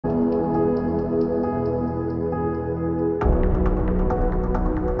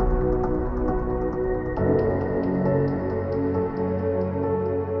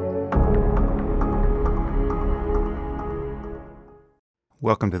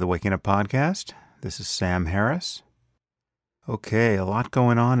Welcome to the Waking Up Podcast. This is Sam Harris. Okay, a lot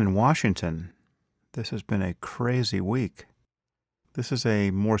going on in Washington. This has been a crazy week. This is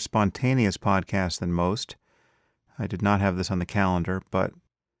a more spontaneous podcast than most. I did not have this on the calendar, but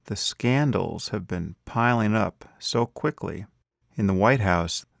the scandals have been piling up so quickly in the White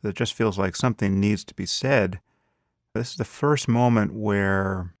House that it just feels like something needs to be said. This is the first moment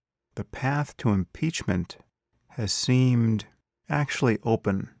where the path to impeachment has seemed actually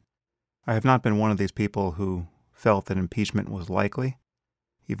open. I have not been one of these people who felt that impeachment was likely,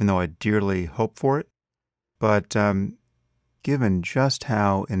 even though I dearly hoped for it. But given just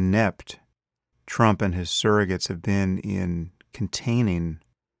how inept Trump and his surrogates have been in containing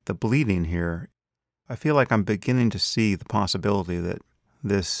the bleeding here, I feel like I'm beginning to see the possibility that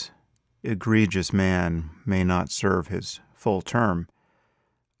this egregious man may not serve his full term.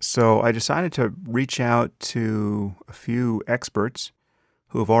 So I decided to reach out to a few experts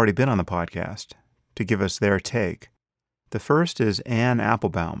who have already been on the podcast to give us their take. The first is Anne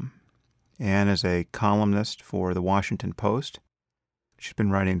Applebaum. Anne is a columnist for the Washington Post. She's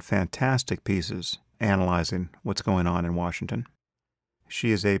been writing fantastic pieces analyzing what's going on in Washington. She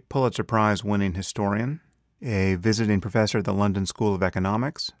is a Pulitzer Prize-winning historian, a visiting professor at the London School of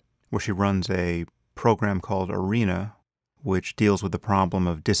Economics, where she runs a program called ARENA, which deals with the problem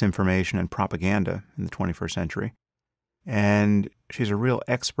of disinformation and propaganda in the 21st century. And she's a real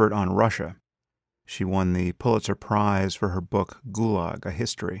expert on Russia. She won the Pulitzer Prize for her book Gulag, A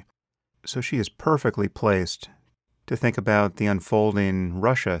History. So she is perfectly placed to think about the unfolding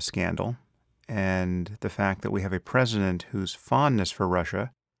Russia scandal and the fact that we have a president whose fondness for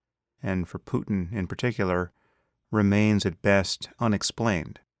Russia, and for Putin in particular, remains at best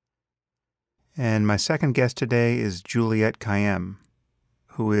unexplained. And my second guest today is Juliette Kayyem,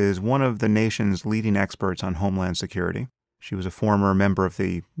 who is one of the nation's leading experts on Homeland Security. She was a former member of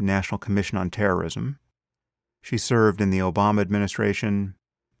the National Commission on Terrorism. She served in the Obama administration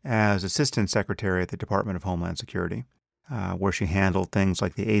as Assistant Secretary at the Department of Homeland Security, where she handled things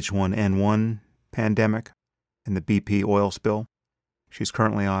like the H1N1 pandemic and the BP oil spill. She's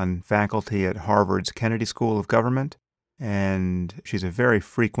currently on faculty at Harvard's Kennedy School of Government, and she's a very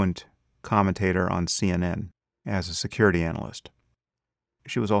frequent commentator on CNN as a security analyst.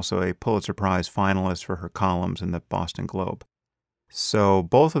 She was also a Pulitzer Prize finalist for her columns in the Boston Globe. So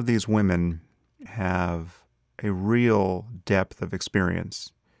both of these women have a real depth of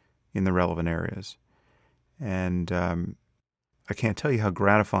experience in the relevant areas. And I can't tell you how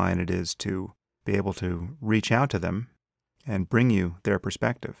gratifying it is to be able to reach out to them and bring you their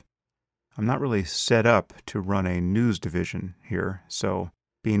perspective. I'm not really set up to run a news division here, so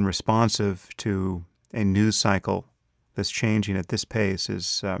being responsive to a news cycle that's changing at this pace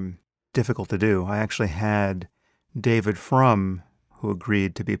is difficult to do. I actually had David Frum, who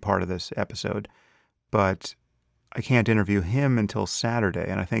agreed to be part of this episode, but I can't interview him until Saturday,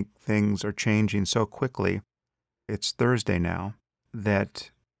 and I think things are changing so quickly, it's Thursday now,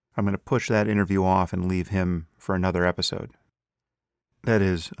 that I'm going to push that interview off and leave him for another episode. That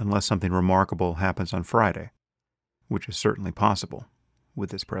is, unless something remarkable happens on Friday, which is certainly possible with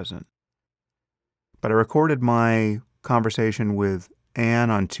this president. But I recorded my conversation with Anne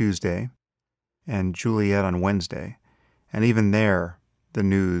on Tuesday and Juliette on Wednesday, and even there, the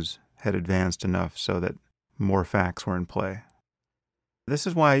news had advanced enough so that more facts were in play. This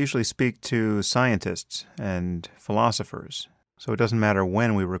is why I usually speak to scientists and philosophers, so it doesn't matter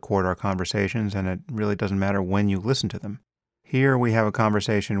when we record our conversations, and it really doesn't matter when you listen to them. Here we have a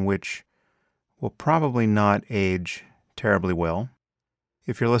conversation which will probably not age terribly well.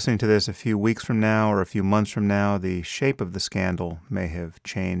 If you're listening to this a few weeks from now or a few months from now, the shape of the scandal may have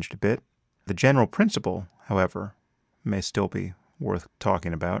changed a bit. The general principle, however, may still be worth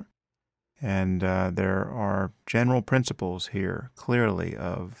talking about. And there are general principles here, clearly,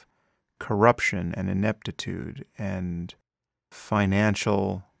 of corruption and ineptitude and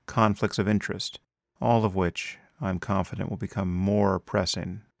financial conflicts of interest, all of which I'm confident will become more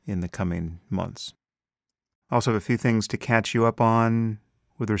pressing in the coming months. I also have a few things to catch you up on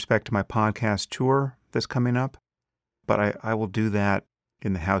with respect to my podcast tour that's coming up, but I will do that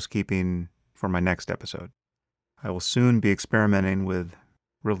in the housekeeping for my next episode. I will soon be experimenting with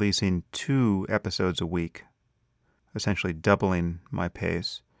releasing 2 episodes a week, essentially doubling my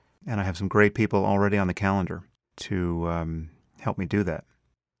pace, and I have some great people already on the calendar to help me do that.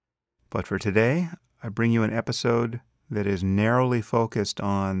 But for today, I bring you an episode that is narrowly focused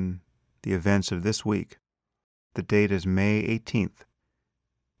on the events of this week. The date is May 18th.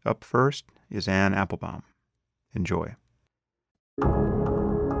 Up first is Anne Applebaum. Enjoy.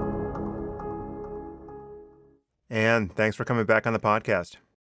 And thanks for coming back on the podcast.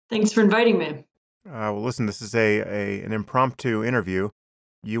 Thanks for inviting me. Well, listen, this is an impromptu interview.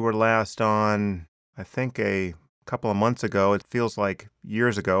 You were last on, I think, a couple of months ago. It feels like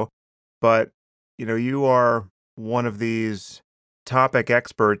years ago. But, you are one of these topic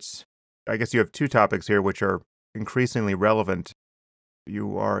experts. I guess you have two topics here which are increasingly relevant.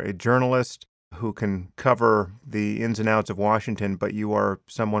 You are a journalist who can cover the ins and outs of Washington, but you are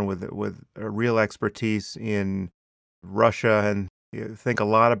someone with a real expertise in Russia, and you think a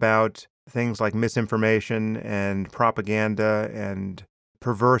lot about things like misinformation and propaganda and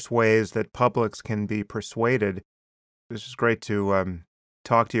perverse ways that publics can be persuaded. This is great to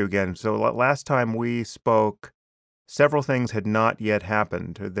talk to you again. So last time we spoke, several things had not yet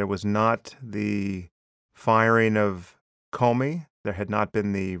happened. There was not the firing of Comey. There had not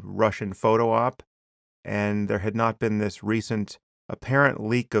been the Russian photo op, and there had not been this recent apparent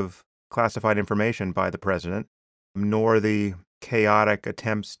leak of classified information by the president, nor the chaotic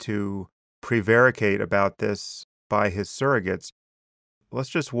attempts to prevaricate about this by his surrogates. Let's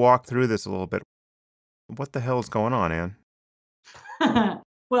just walk through this a little bit. What the hell is going on, Anne?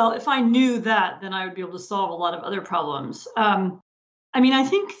 Well, if I knew that, then I would be able to solve a lot of other problems. I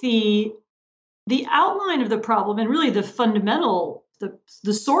think the outline of the problem and really the fundamental,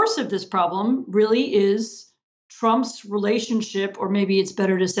 the source of this problem really is Trump's relationship, or maybe it's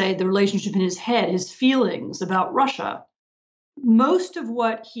better to say the relationship in his head, his feelings about Russia. Most of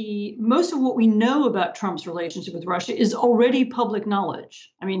what we know about Trump's relationship with Russia is already public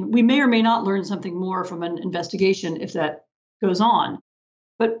knowledge. We may or may not learn something more from an investigation if that goes on.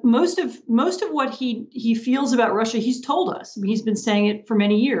 But most of what he feels about Russia, he's told us. He's been saying it for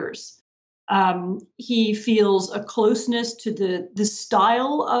many years. He feels a closeness to the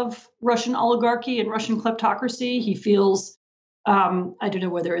style of Russian oligarchy and Russian kleptocracy. He feels, I don't know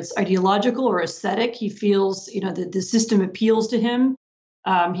whether it's ideological or aesthetic. He feels, that the system appeals to him.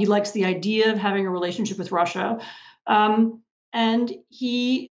 He likes the idea of having a relationship with Russia. And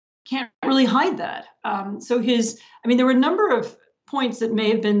he can't really hide that. There were a number of points that may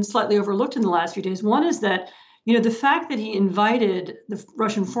have been slightly overlooked in the last few days. One is that, the fact that he invited the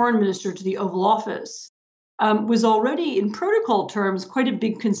Russian foreign minister to the Oval Office was already, in protocol terms, quite a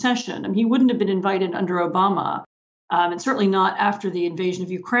big concession. He wouldn't have been invited under Obama, and certainly not after the invasion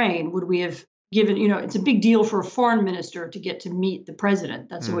of Ukraine would we have given, it's a big deal for a foreign minister to get to meet the president.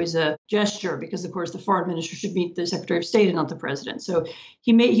 That's always a gesture because, of course, the foreign minister should meet the Secretary of State and not the president. So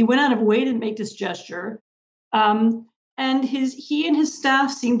he went out of way to make this gesture. And he and his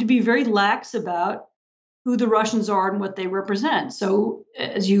staff seem to be very lax about who the Russians are and what they represent. So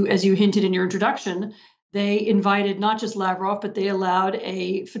as you hinted in your introduction, they invited not just Lavrov, but they allowed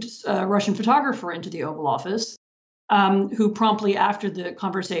a Russian photographer into the Oval Office, who promptly after the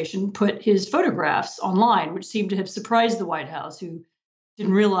conversation put his photographs online, which seemed to have surprised the White House, who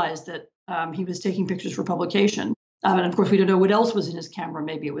didn't realize that he was taking pictures for publication. And of course, we don't know what else was in his camera.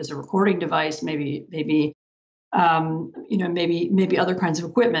 Maybe it was a recording device, maybe other kinds of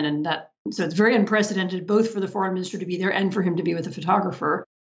equipment, so it's very unprecedented, both for the foreign minister to be there and for him to be with a photographer.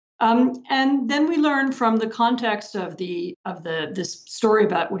 And then we learned from the context of this story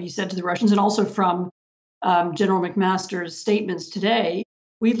about what he said to the Russians, and also from General McMaster's statements today,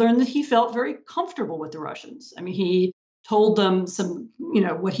 we learned that he felt very comfortable with the Russians. He told them some,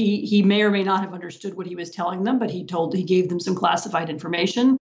 what he may or may not have understood what he was telling them, but he gave them some classified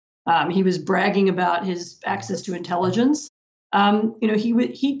information. He was bragging about his access to intelligence.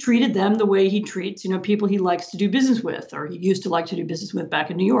 He treated them the way he treats, people he likes to do business with, or he used to like to do business with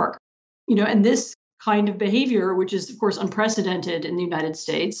back in New York. And this kind of behavior, which is, of course, unprecedented in the United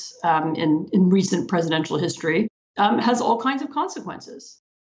States in recent presidential history, has all kinds of consequences.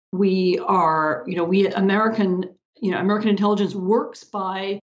 American intelligence works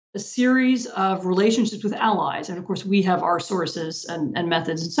by a series of relationships with allies. And of course, we have our sources and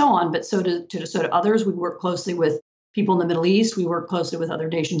methods and so on, but so do others. We work closely with people in the Middle East. We work closely with other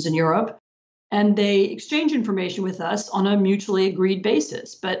nations in Europe. And they exchange information with us on a mutually agreed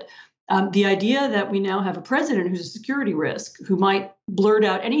basis. But the idea that we now have a president who's a security risk, who might blurt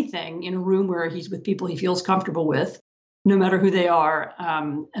out anything in a room where he's with people he feels comfortable with, no matter who they are,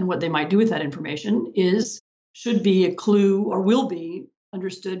 and what they might do with that information, should be a clue, or will be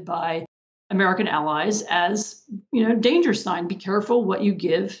understood by American allies as, danger sign. Be careful what you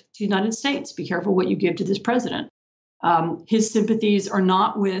give to the United States. Be careful what you give to this president. His sympathies are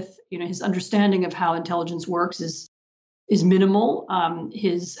not with, his understanding of how intelligence works is minimal.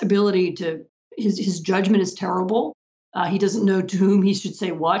 His ability his judgment is terrible. He doesn't know to whom he should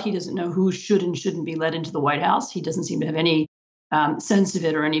say what. He doesn't know who should and shouldn't be let into the White House. He doesn't seem to have any sense of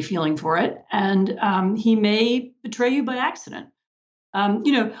it or any feeling for it. And he may betray you by accident. I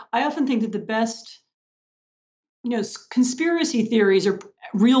often think that the best, conspiracy theories are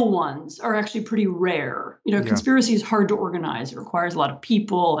real ones are actually pretty rare. Yeah. Conspiracy is hard to organize. It requires a lot of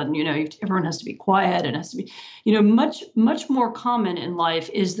people, and everyone has to be quiet, and it has to be, much much more common in life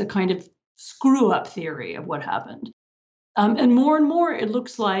is the kind of screw up theory of what happened. And more, it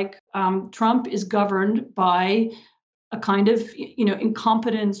looks like Trump is governed by a kind of,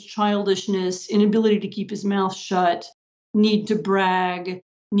 incompetence, childishness, inability to keep his mouth shut, need to brag,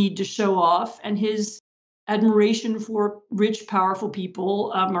 need to show off, and his admiration for rich, powerful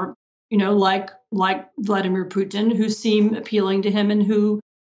people are, like Vladimir Putin, who seem appealing to him and who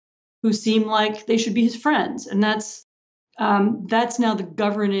seem like they should be his friends, and that's now the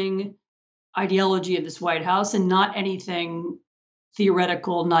governing ideology of this White House, and not anything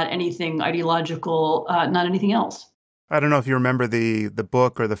theoretical, not anything ideological, not anything else. I don't know if you remember the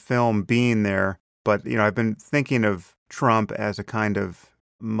book or the film Being There, but I've been thinking of Trump as a kind of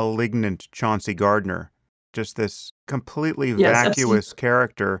malignant Chauncey Gardner, just this completely Yes, vacuous absolutely.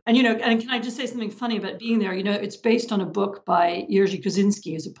 character. And can I just say something funny about Being There? It's based on a book by Jerzy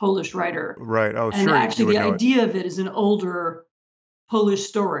Kosinski, who's a Polish writer. Right. Oh, And sure, you actually, would the know it. idea of it is an older Polish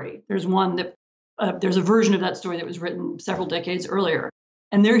story. There's one that there's a version of that story that was written several decades earlier.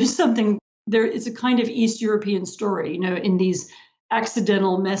 And there is something there. It's a kind of East European story. In these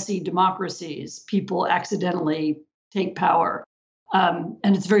accidental, messy democracies, people accidentally take power, and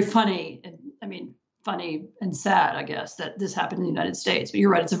it's very funny. Funny and sad, I guess, that this happened in the United States. But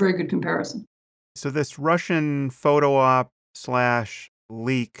you're right; it's a very good comparison. So this Russian photo op slash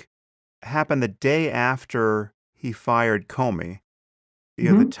leak happened the day after he fired Comey. The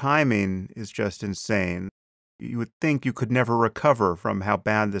Mhm. timing is just insane. You would think you could never recover from how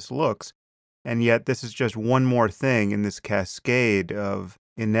bad this looks. And yet this is just one more thing in this cascade of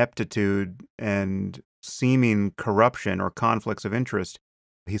ineptitude and seeming corruption or conflicts of interest.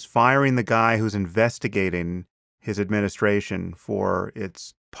 He's firing the guy who's investigating his administration for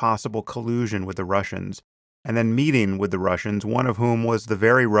its possible collusion with the Russians, and then meeting with the Russians, one of whom was the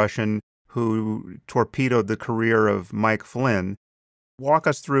very Russian who torpedoed the career of Mike Flynn. Walk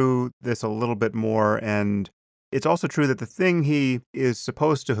us through this a little bit more. And it's also true that the thing he is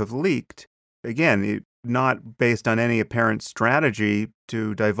supposed to have leaked, again, not based on any apparent strategy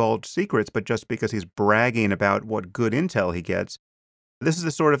to divulge secrets, but just because he's bragging about what good intel he gets. This is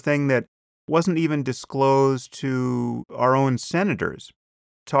the sort of thing that wasn't even disclosed to our own senators.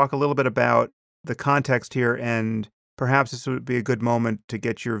 Talk a little bit about the context here, and perhaps this would be a good moment to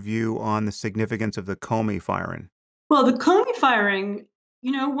get your view on the significance of the Comey firing. Well, the Comey firing,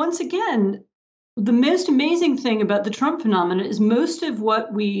 once again, the most amazing thing about the Trump phenomenon is most of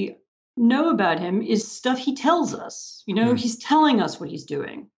what we know about him is stuff he tells us. Hmm. He's telling us what he's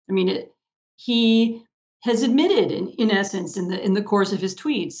doing. He has admitted, in essence, in the course of his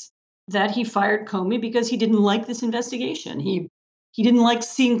tweets, that he fired Comey because he didn't like this investigation. He didn't like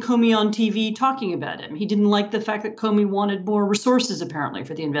seeing Comey on TV talking about him. He didn't like the fact that Comey wanted more resources, apparently,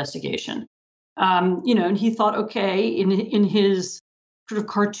 for the investigation. And he thought, okay, in his sort of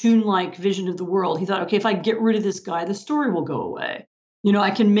cartoon-like vision of the world, he thought, okay, if I get rid of this guy, the story will go away.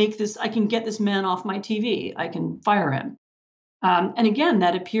 I can get this man off my TV. I can fire him. And again,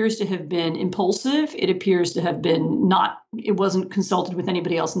 that appears to have been impulsive. It appears to have been it wasn't consulted with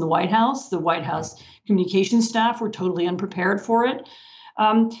anybody else in the White House. The White House communications staff were totally unprepared for it.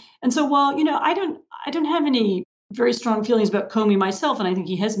 And so while, I don't have any very strong feelings about Comey myself, and I think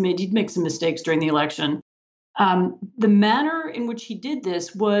he'd make some mistakes during the election. The manner in which he did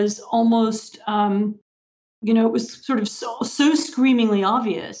this was almost, it was sort of so screamingly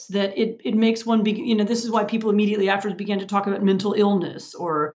obvious that it makes one this is why people immediately afterwards began to talk about mental illness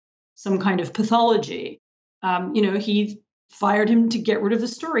or some kind of pathology. He fired him to get rid of the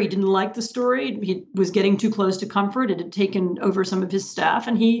story. He didn't like the story. He was getting too close to comfort. It had taken over some of his staff,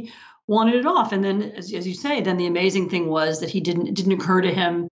 and he wanted it off. And then, as you say, then the amazing thing was that it didn't occur to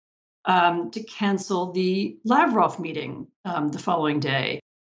him to cancel the Lavrov meeting the following day.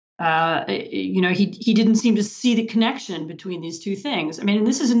 He didn't seem to see the connection between these two things. And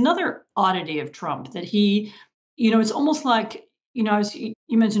this is another oddity of Trump that it's almost like, as you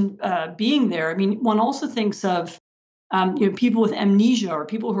mentioned being there. One also thinks of, people with amnesia or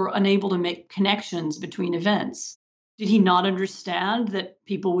people who are unable to make connections between events. Did he not understand that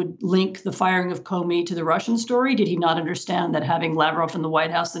people would link the firing of Comey to the Russian story? Did he not understand that having Lavrov in the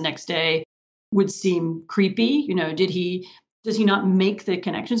White House the next day would seem creepy? Does he not make the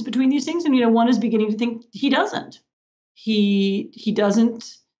connections between these things? And one is beginning to think he doesn't. He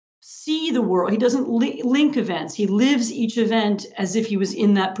doesn't see the world. He doesn't link events. He lives each event as if he was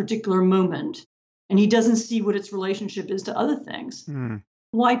in that particular moment, and he doesn't see what its relationship is to other things. Mm.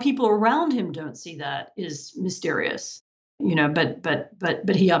 Why people around him don't see that is mysterious,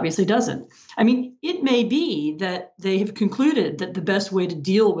 but he obviously doesn't. I mean, it may be that they have concluded that the best way to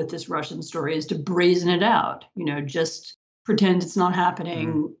deal with this Russian story is to brazen it out, just pretend it's not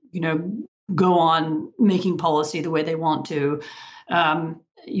happening, go on making policy the way they want to,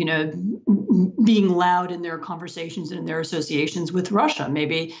 being loud in their conversations and in their associations with Russia.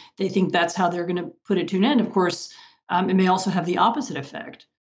 Maybe they think that's how they're going to put it to an end. Of course, it may also have the opposite effect.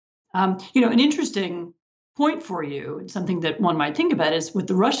 An interesting point for you, and something that one might think about, is what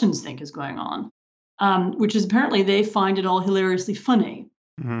the Russians think is going on, which is apparently they find it all hilariously funny,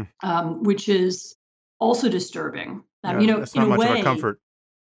 which is also disturbing. That's not much of a comfort.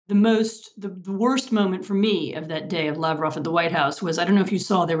 The worst moment for me of that day of Lavrov at the White House was, I don't know if you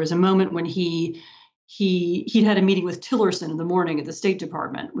saw, there was a moment when he'd had a meeting with Tillerson in the morning at the State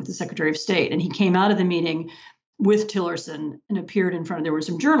Department with the Secretary of State, and he came out of the meeting with Tillerson and appeared in front of, there were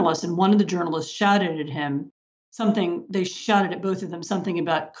some journalists, and one of the journalists shouted at him something. They shouted at both of them something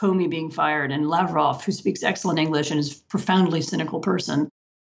about Comey being fired, and Lavrov, who speaks excellent English and is a profoundly cynical person,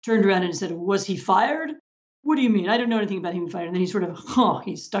 turned around and said, "Was he fired? What do you mean? I don't know anything about him fired." And then he sort of,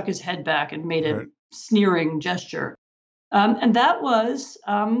 he stuck his head back and made a sneering gesture. And that was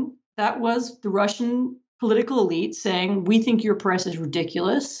the Russian political elite saying, "We think your press is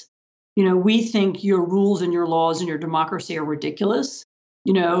ridiculous. We think your rules and your laws and your democracy are ridiculous.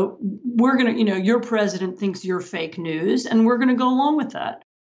 We're going to, your president thinks you're fake news, and we're going to go along with that."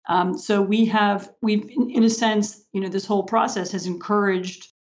 So we've, in a sense, this whole process has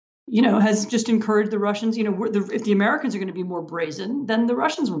encouraged, has just encouraged the Russians, if the Americans are going to be more brazen, then the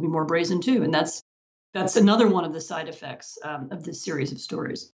Russians will be more brazen too. And that's another one of the side effects of this series of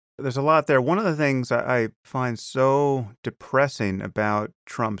stories. There's a lot there. One of the things I find so depressing about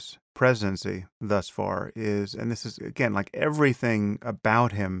Trump's presidency thus far is, and this is, again, like everything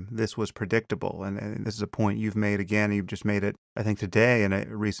about him, this was predictable. And this is a point you've made again. You've just made it, I think, today in a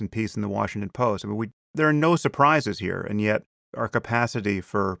recent piece in the Washington Post. I mean, there are no surprises here, and yet our capacity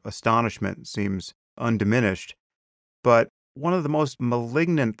for astonishment seems undiminished. But one of the most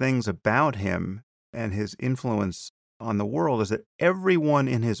malignant things about him and his influence on the world is that everyone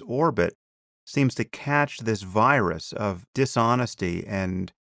in his orbit seems to catch this virus of dishonesty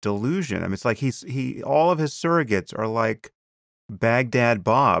and delusion. I mean, it's like all of his surrogates are like Baghdad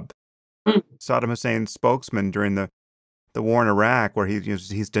Bob, Saddam Hussein's spokesman during the war in Iraq, where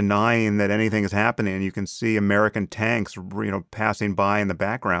he's denying that anything is happening, and you can see American tanks, passing by in the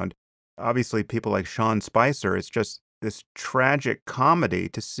background. Obviously, people like Sean Spicer, it's just this tragic comedy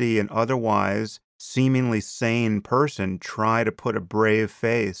to see an otherwise seemingly sane person try to put a brave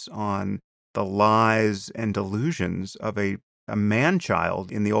face on the lies and delusions of a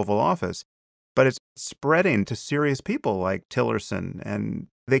man-child in the Oval Office. But it's spreading to serious people like Tillerson, and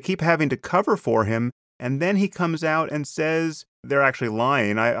they keep having to cover for him. And then he comes out and says, they're actually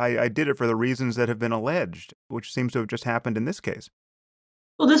lying. I did it for the reasons that have been alleged, which seems to have just happened in this case.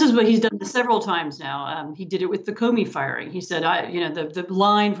 Well, this is what he's done several times now. He did it with the Comey firing. He said, the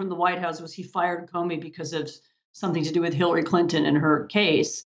line from the White House was he fired Comey because of something to do with Hillary Clinton and her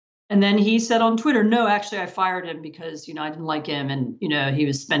case. And then he said on Twitter, "No, actually, I fired him because, I didn't like him, and, he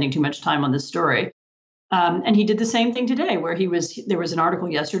was spending too much time on this story." And he did the same thing today, where there was an article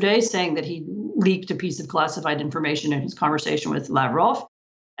yesterday saying that he leaked a piece of classified information in his conversation with Lavrov.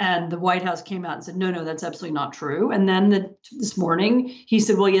 And the White House came out and said, no, that's absolutely not true. And then this morning he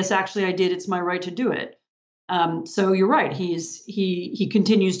said, well, yes, actually I did. It's my right to do it. So you're right. He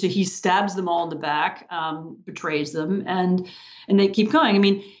continues to, he stabs them all in the back, betrays them, and they keep going. I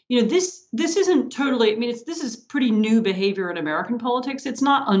mean, this isn't totally, this is pretty new behavior in American politics. It's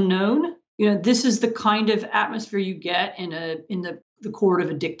not unknown. This is the kind of atmosphere you get in the court of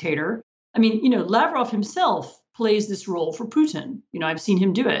a dictator. I mean, Lavrov himself plays this role for Putin. I've seen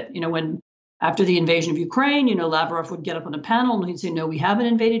him do it. When after the invasion of Ukraine, Lavrov would get up on a panel and he'd say, "No, we haven't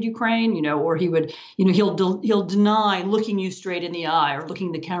invaded Ukraine," or he would, he'll deny looking you straight in the eye or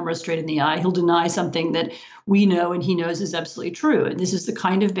looking the camera straight in the eye. He'll deny something that we know and he knows is absolutely true. And this is the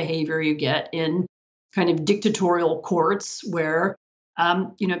kind of behavior you get in kind of dictatorial courts where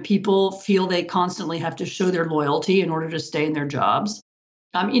people feel they constantly have to show their loyalty in order to stay in their jobs.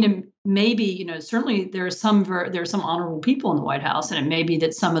 Maybe, certainly there are some honorable people in the White House, and it may be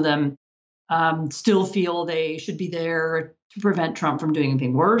that some of them still feel they should be there to prevent Trump from doing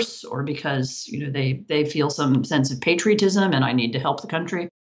anything worse, or because, they feel some sense of patriotism and I need to help the country.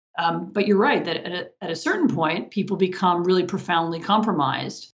 But you're right that at a certain point, people become really profoundly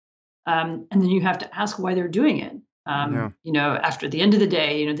compromised And then you have to ask why they're doing it. Yeah. After the end of the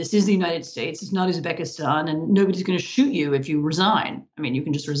day, this is the United States. It's not Uzbekistan, and nobody's going to shoot you if you resign. I mean, you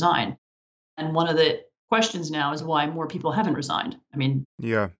can just resign. And one of the questions now is why more people haven't resigned. I mean,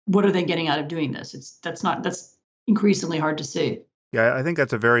 Yeah. what are they getting out of doing this? That's increasingly hard to see. Yeah, I think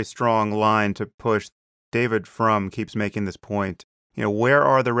that's a very strong line to push. David Frum keeps making this point. Where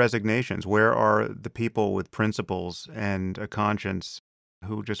are the resignations? Where are the people with principles and a conscience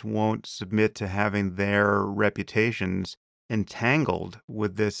who just won't submit to having their reputations entangled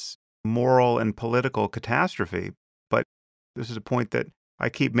with this moral and political catastrophe? But this is a point that I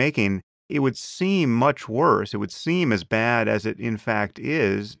keep making. It would seem much worse. It would seem as bad as it in fact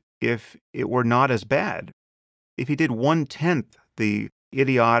is if it were not as bad. If he did 1/10 the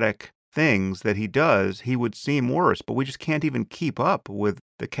idiotic things that he does, he would seem worse. But we just can't even keep up with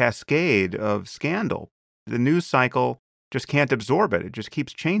the cascade of scandal. The news cycle just can't absorb it. It just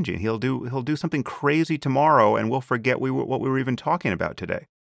keeps changing. He'll do something crazy tomorrow, and we'll forget what we were even talking about today.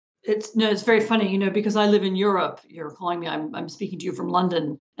 It's very funny, because I live in Europe. You're calling me. I'm speaking to you from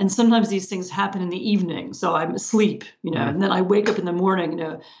London, and sometimes these things happen in the evening, so I'm asleep, and then I wake up in the morning,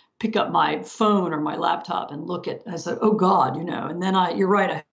 pick up my phone or my laptop and look at. I said, "Oh God," and then you're right.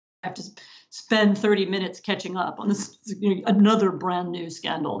 I have to spend 30 minutes catching up on this another brand new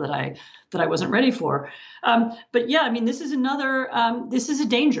scandal that I wasn't ready for. But yeah, I mean, this is another. This is a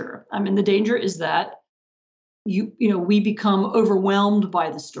danger. I mean, the danger is that we become overwhelmed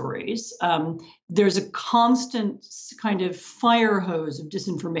by the stories. There's a constant kind of fire hose of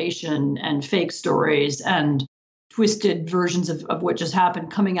disinformation and fake stories and twisted versions of what just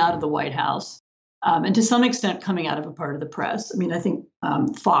happened coming out of the White House, and to some extent coming out of a part of the press. I mean, I think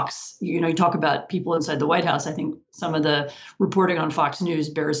Fox, you talk about people inside the White House. I think some of the reporting on Fox News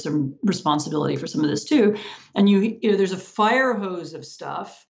bears some responsibility for some of this too. And there's a fire hose of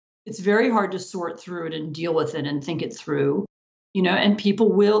stuff. It's very hard to sort through it and deal with it and think it through, and people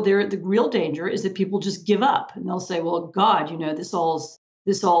the real danger is that people just give up and they'll say, well, God, this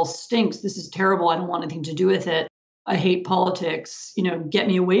all stinks. This is terrible. I don't want anything to do with it. I hate politics, get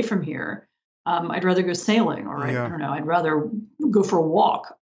me away from here. I'd rather go sailing, or I don't know, I'd rather go for a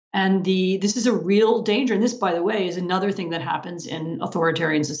walk. And this is a real danger. And this, by the way, is another thing that happens in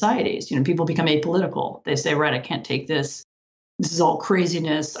authoritarian societies. People become apolitical. They say, right, I can't take this. This is all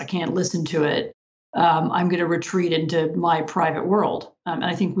craziness. I can't listen to it. I'm going to retreat into my private world. And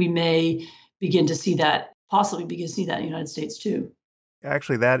I think we may possibly begin to see that in the United States too.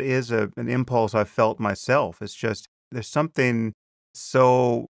 Actually, that is an impulse I've felt myself. It's just there's something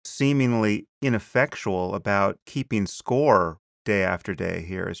so seemingly ineffectual about keeping score day after day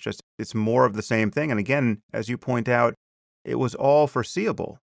here. It's more of the same thing. And again, as you point out, it was all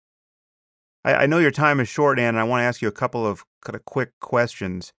foreseeable. I know your time is short, Ann, and I want to ask you a couple of kind of quick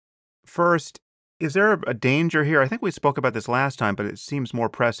questions. First, is there a danger here? I think we spoke about this last time, but it seems more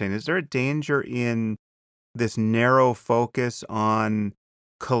pressing. Is there a danger in this narrow focus on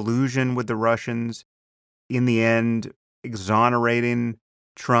collusion with the Russians, in the end, exonerating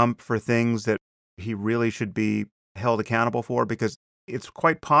Trump for things that he really should be held accountable for? Because it's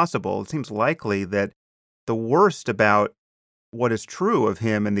quite possible, it seems likely, that the worst about what is true of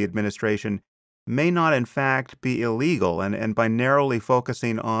him and the administration may not in fact be illegal. And by narrowly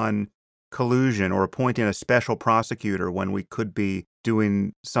focusing on collusion or appointing a special prosecutor when we could be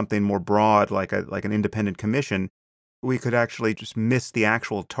doing something more broad like an independent commission, we could actually just miss the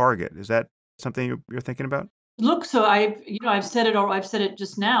actual target. Is that something you're thinking about? Look, so I've said it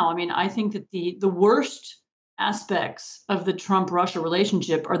just now. I mean, I think that the worst aspects of the Trump-Russia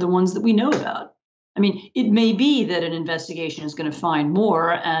relationship are the ones that we know about. I mean, it may be that an investigation is going to find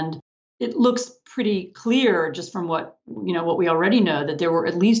more, and it looks pretty clear just from what we already know, that there were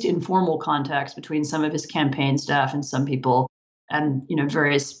at least informal contacts between some of his campaign staff and some people, and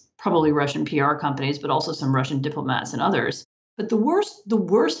various probably Russian PR companies, but also some Russian diplomats and others. But the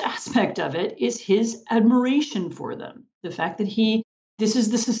worst aspect of it is his admiration for them. The fact that this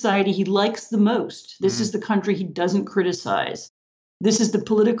is the society he likes the most. This is the country he doesn't criticize. This is the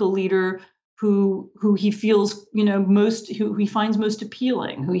political leader who he feels, who he finds most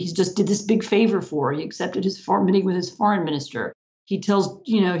appealing, who he's just did this big favor for. He accepted his meeting with his foreign minister. He tells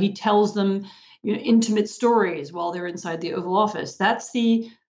them, intimate stories while they're inside the Oval Office. That's the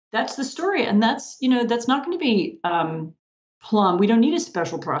story. And that's not going to be plumb. We don't need a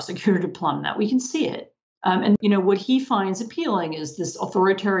special prosecutor to plumb that. We can see it. And what he finds appealing is this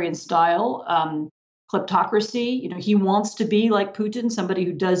authoritarian style, kleptocracy. He wants to be like Putin, somebody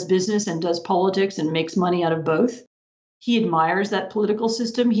who does business and does politics and makes money out of both. He admires that political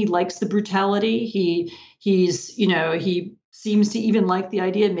system. He likes the brutality. He seems to even like the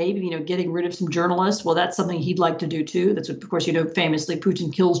idea, maybe, getting rid of some journalists. Well, that's something he'd like to do too. That's what, of course, famously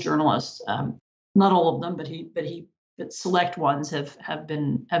Putin kills journalists. Not all of them, but select ones have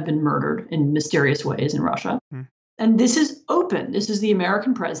been murdered in mysterious ways in Russia. Mm. And this is open. This is the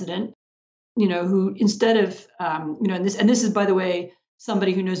American president, who instead of, and this is, by the way,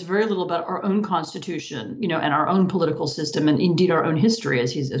 somebody who knows very little about our own constitution, and our own political system, and indeed our own history,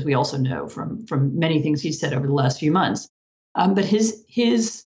 as we also know from many things he's said over the last few months. But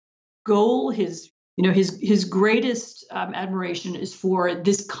his goal, his greatest admiration is for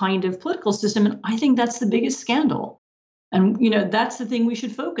this kind of political system, and I think that's the biggest scandal. And that's the thing we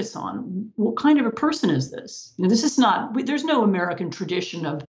should focus on. What kind of a person is this? This is not. There's no American tradition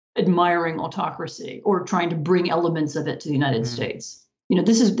of admiring autocracy or trying to bring elements of it to the United States.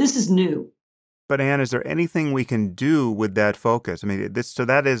 This is new. But Anne, is there anything we can do with that focus? I mean, so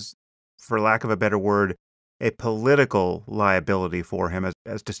that is, for lack of a better word, a political liability for him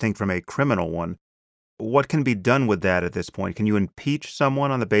as distinct from a criminal one. What can be done with that at this point? Can you impeach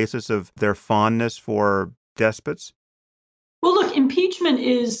someone on the basis of their fondness for despots? Well, look, impeachment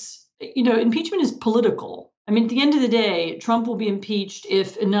is political. I mean, at the end of the day, Trump will be impeached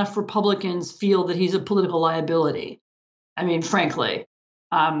if enough Republicans feel that he's a political liability. I mean, frankly,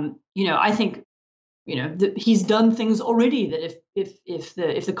 I think, he's done things already that if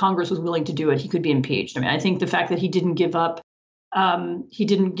the Congress was willing to do it, he could be impeached. I mean, I think the fact that he didn't give up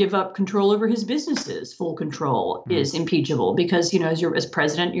control over his businesses, full control, is impeachable because, as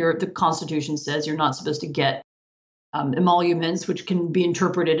president, the Constitution says you're not supposed to get emoluments, which can be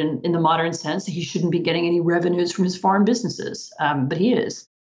interpreted in the modern sense. He shouldn't be getting any revenues from his foreign businesses, but he is.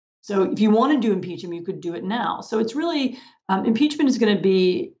 So if you wanted to impeach him, you could do it now. So it's really, impeachment is going to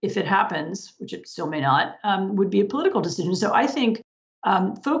be, if it happens, which it still may not, would be a political decision. So I think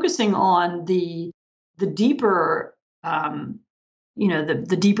focusing on the deeper,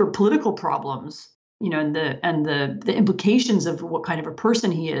 the deeper political problems, and the implications of what kind of a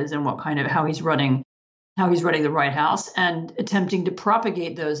person he is and how he's running the White House, and attempting to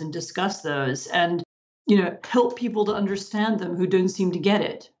propagate those and discuss those and help people to understand them who don't seem to get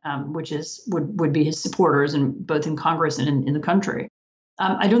it, which would be his supporters, and both in Congress and in the country.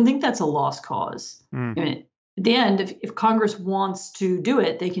 I don't think that's a lost cause. I mean, at the end, if Congress wants to do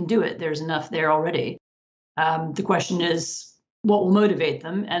it, they can do it. There's enough there already. The question is, what will motivate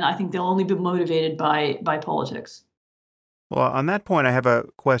them? And I think they'll only be motivated by politics. Well, on that point, I have a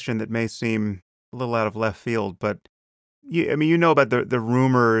question that may seem a little out of left field, but about the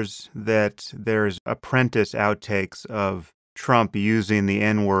rumors that there's apprentice outtakes of Trump using the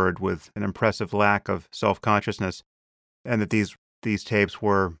N-word with an impressive lack of self-consciousness, and that these tapes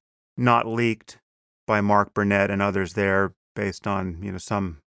were not leaked by Mark Burnett and others there based on,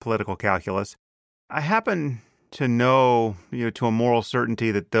 some political calculus. I happen to know, to a moral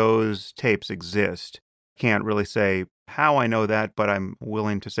certainty that those tapes exist. Can't really say how I know that, but I'm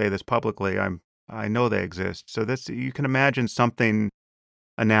willing to say this publicly. I know they exist. So you can imagine something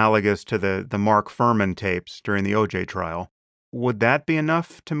analogous to the Mark Furman tapes during the O.J. trial. Would that be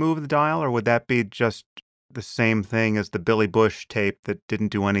enough to move the dial, or would that be just the same thing as the Billy Bush tape that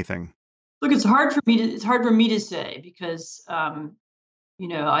didn't do anything? Look, it's hard for me to say because,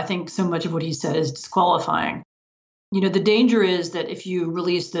 I think so much of what he said is disqualifying. The danger is that if you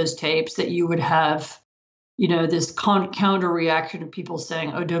release those tapes, that you would have this counter reaction of people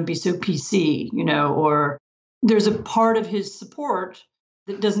saying, "Oh, don't be so PC," or there's a part of his support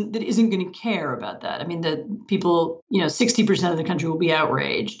that isn't going to care about that. I mean, the people, 60% of the country will be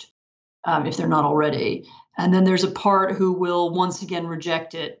outraged if they're not already, and then there's a part who will once again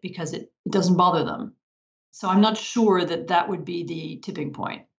reject it because it doesn't bother them. So I'm not sure that would be the tipping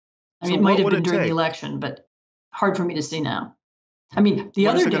point. I mean, it might have been during the election, but hard for me to see now. I mean, the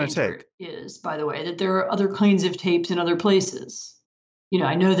other danger is, by the way, that there are other kinds of tapes in other places.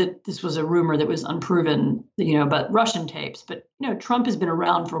 I know that this was a rumor that was unproven, about Russian tapes, but, Trump has been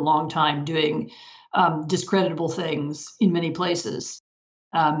around for a long time doing discreditable things in many places,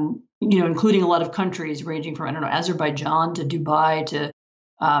 including a lot of countries ranging from, Azerbaijan to Dubai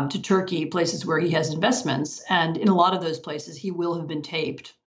to Turkey, places where he has investments. And in a lot of those places, he will have been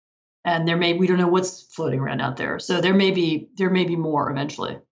taped. And we don't know what's floating around out there. So there may be more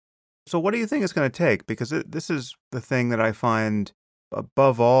eventually. So what do you think it's going to take? Because this is the thing that I find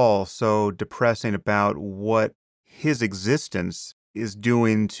above all so depressing about what his existence is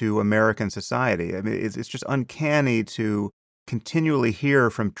doing to American society. I mean, it's just uncanny to continually hear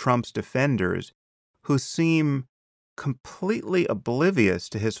from Trump's defenders who seem completely oblivious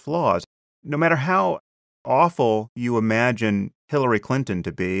to his flaws. No matter how awful you imagine Hillary Clinton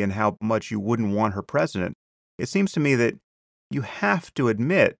to be and how much you wouldn't want her president, it seems to me that you have to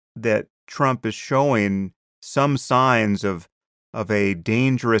admit that Trump is showing some signs of a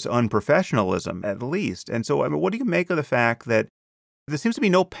dangerous unprofessionalism, at least. And so, I mean, what do you make of the fact that there seems to be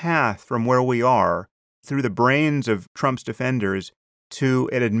no path from where we are through the brains of Trump's defenders to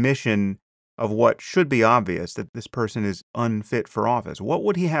an admission of what should be obvious, that this person is unfit for office? What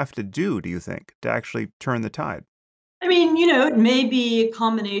would he have to do, do you think, to actually turn the tide? I mean, it may be a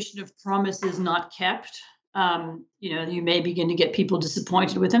combination of promises not kept. You may begin to get people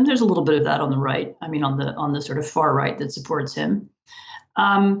disappointed with him. There's a little bit of that on the right. I mean, on the sort of far right that supports him.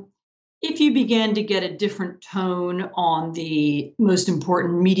 If you begin to get a different tone on the most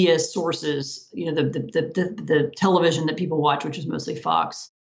important media sources, the television that people watch, which is mostly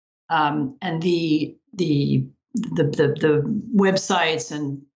Fox, and the websites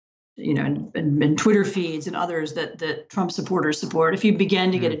and and Twitter feeds and others that Trump supporters support. If you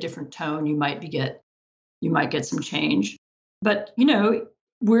begin to get a different tone, you might get some change. But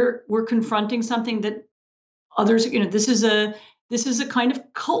we're confronting something that others. This is a kind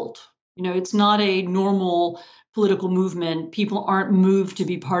of cult. It's not a normal political movement. People aren't moved to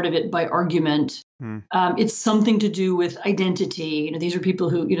be part of it by argument. It's something to do with identity. These are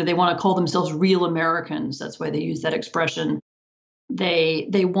people who, they want to call themselves real Americans. That's why they use that expression.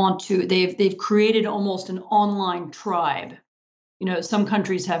 They've created almost an online tribe. Some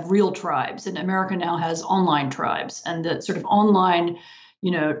countries have real tribes, and America now has online tribes. And the sort of online,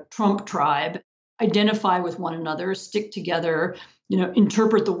 Trump tribe identify with one another, stick together,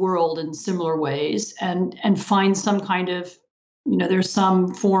 interpret the world in similar ways, and find some kind of, there's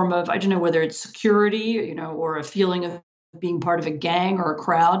some form of, I don't know whether it's security, or a feeling of being part of a gang or a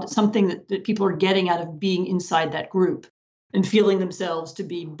crowd, something that people are getting out of being inside that group and feeling themselves to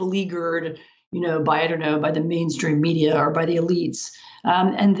be beleaguered, by, I don't know, by the mainstream media or by the elites.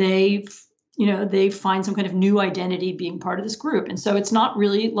 And they find some kind of new identity being part of this group. And so it's not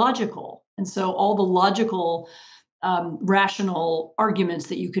really logical. And so all the logical, rational arguments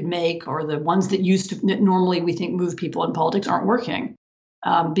that you could make, or the ones that normally we think move people in politics, aren't working,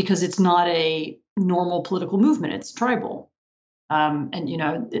 because it's not a normal political movement. It's tribal.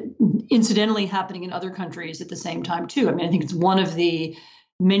 Incidentally happening in other countries at the same time, too. I mean, I think it's one of the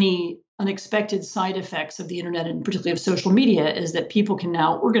many unexpected side effects of the internet, and particularly of social media, is that people can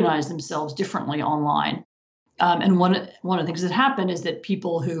now organize themselves differently online. And one of the things that happen is that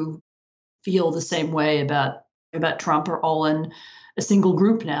people who feel the same way about Trump are all in a single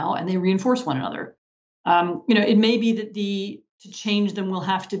group now, and they reinforce one another. It may be that to change them will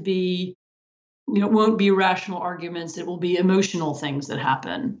have to be, it won't be rational arguments. It will be emotional things that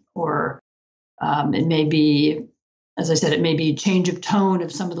happen, or it may be, as I said, it may be change of tone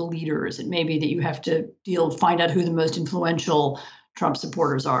of some of the leaders. It may be that you have to find out who the most influential Trump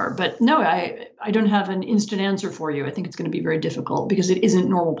supporters are. But no, I don't have an instant answer for you. I think it's going to be very difficult because it isn't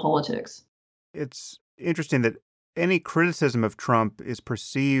normal politics. It's interesting that any criticism of Trump is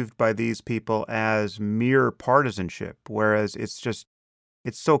perceived by these people as mere partisanship, whereas it's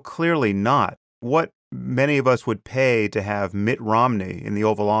so clearly not. What many of us would pay to have Mitt Romney in the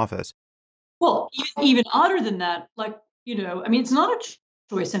Oval Office. Well, even odder than that, it's not a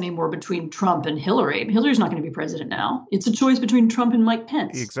choice anymore between Trump and Hillary. Hillary's not going to be president now. It's a choice between Trump and Mike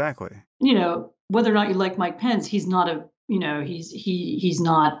Pence. Exactly. Whether or not you like Mike Pence, he's not he's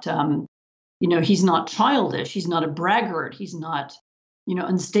not childish. He's not a braggart. He's not,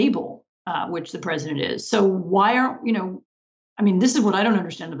 unstable, which the president is. So why aren't, this is what I don't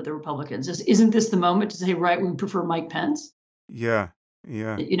understand about the Republicans. Isn't this the moment to say, right, we prefer Mike Pence? Yeah.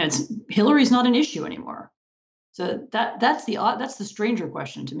 Hillary's not an issue anymore. So that's the stranger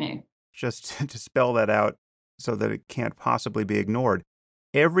question to me. Just to spell that out so that it can't possibly be ignored.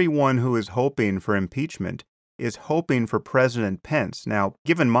 Everyone who is hoping for impeachment is hoping for President Pence. Now,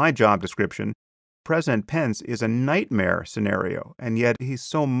 given my job description, President Pence is a nightmare scenario, and yet he's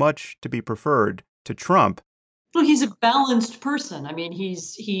so much to be preferred to Trump. Well, he's a balanced person. I mean,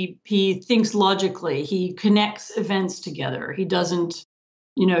 he thinks logically. He connects events together. He doesn't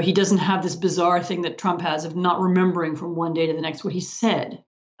have this bizarre thing that Trump has of not remembering from one day to the next what he said.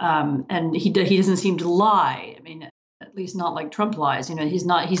 And he doesn't seem to lie. I mean, at least not like Trump lies.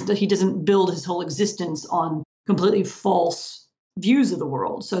 He doesn't build his whole existence on completely false views of the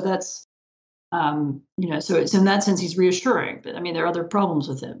world. So that's, so it's in that sense, he's reassuring. But I mean, there are other problems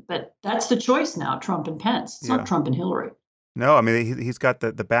with him. But that's the choice now, Trump and Pence. It's not Trump and Hillary. No, I mean, he's got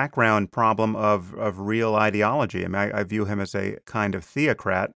the background problem of real ideology. I mean, I view him as a kind of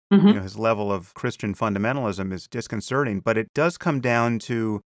theocrat. Mm-hmm. His level of Christian fundamentalism is disconcerting. But it does come down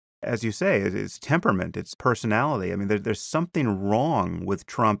to, as you say, it's temperament, it's personality. I mean, there's something wrong with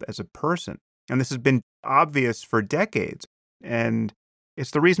Trump as a person. And this has been obvious for decades. And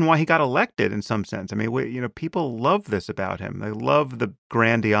it's the reason why he got elected in some sense. I mean, people love this about him. They love the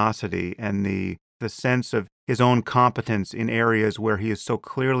grandiosity and the sense of his own competence in areas where he is so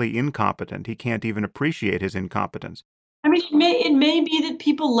clearly incompetent. He can't even appreciate his incompetence. I mean, it may be that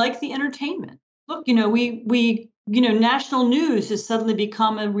people like the entertainment. Look, national news has suddenly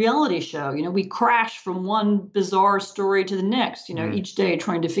become a reality show. We crash from one bizarre story to the next, each day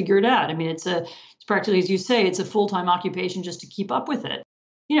trying to figure it out. I mean, it's practically, as you say, it's a full-time occupation just to keep up with it.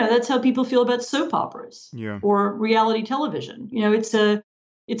 That's how people feel about soap operas or reality television.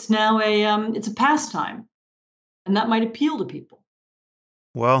 It's now it's a pastime, and that might appeal to people.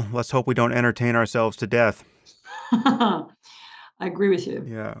 Well, let's hope we don't entertain ourselves to death. I agree with you.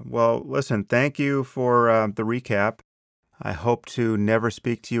 Yeah. Well, listen, thank you for the recap. I hope to never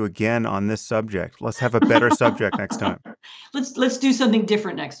speak to you again on this subject. Let's have a better subject next time. Let's do something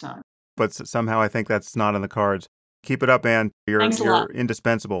different next time. But somehow I think that's not in the cards. Keep it up, Ann. You're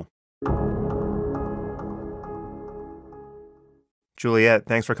indispensable. Juliette,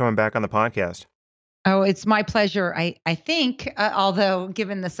 thanks for coming back on the podcast. Oh, it's my pleasure. I think, although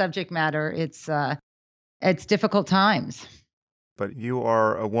given the subject matter, it's difficult times. But you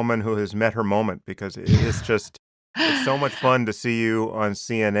are a woman who has met her moment, because it's so much fun to see you on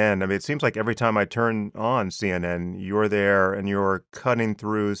CNN. I mean, it seems like every time I turn on CNN, you're there and you're cutting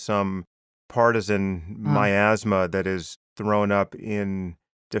through some partisan miasma that is thrown up in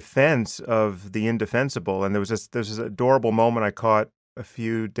defense of the indefensible. And there's this adorable moment I caught a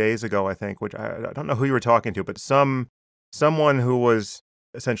few days ago, I think, which I don't know who you were talking to, but someone who was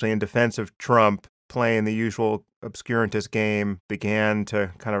essentially in defense of Trump, playing the usual obscurantist game, began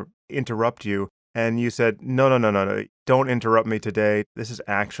to kind of interrupt you. And you said, no, don't interrupt me today. This is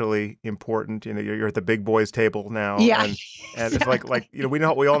actually important. You're at the big boys table now. Yeah. And it's like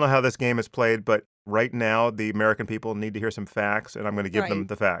we all know how this game is played, but right now the American people need to hear some facts, and I'm going to give them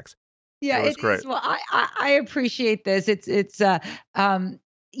the facts. Yeah, it was great. Is. Well, I appreciate this. It's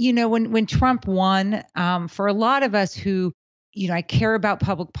when Trump won, for a lot of us who, I care about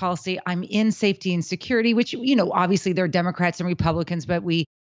public policy, I'm in safety and security, which, obviously there are Democrats and Republicans, but we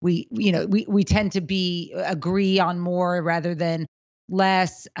tend to agree on more rather than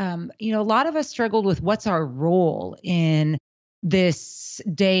less. A lot of us struggled with what's our role in this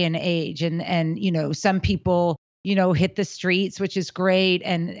day and age. And some people, hit the streets, which is great.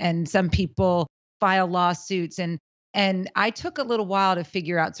 And some people file lawsuits. And I took a little while to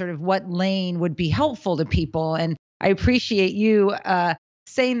figure out sort of what lane would be helpful to people. And I appreciate you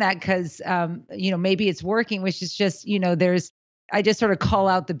saying that, because, maybe it's working, which is just, I just sort of call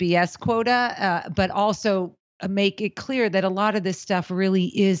out the BS quota, but also make it clear that a lot of this stuff really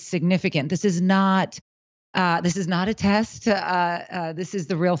is significant. This is not a test. This is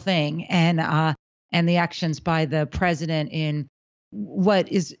the real thing. And the actions by the president in what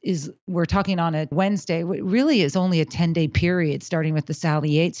is we're talking on a Wednesday, what really is only a 10-day period, starting with the Sally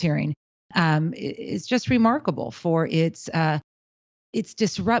Yates hearing, is just remarkable for its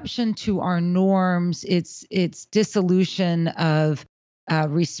disruption to our norms, its dissolution of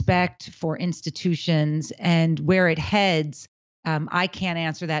respect for institutions, and where it heads. I can't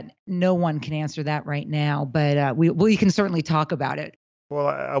answer that. No one can answer that right now, but we can certainly talk about it. Well,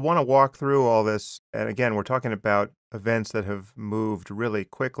 I want to walk through all this. And again, we're talking about events that have moved really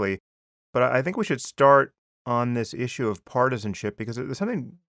quickly. But I think we should start on this issue of partisanship, because there's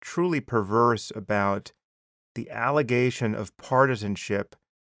something truly perverse about the allegation of partisanship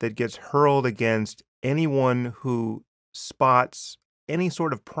that gets hurled against anyone who spots any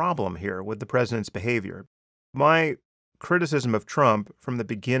sort of problem here with the president's behavior. My criticism of Trump from the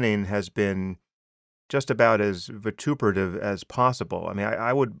beginning has been just about as vituperative as possible. I mean,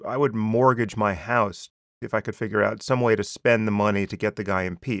 I would mortgage my house if I could figure out some way to spend the money to get the guy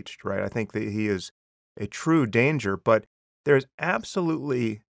impeached, right? I think that he is a true danger, but there's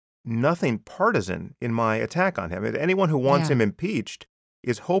absolutely nothing partisan in my attack on him. Anyone who wants him impeached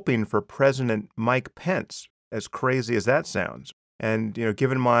is hoping for President Mike Pence, as crazy as that sounds. And,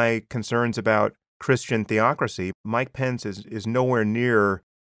 given my concerns about Christian theocracy, Mike Pence is nowhere near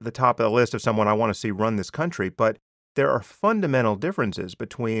the top of the list of someone I want to see run this country. But there are fundamental differences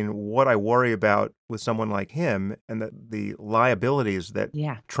between what I worry about with someone like him and the liabilities that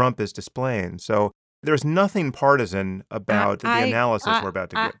Trump is displaying. So there's nothing partisan about the analysis we're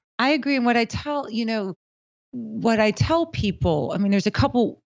about to give. I agree. And what I tell people, I mean, there's a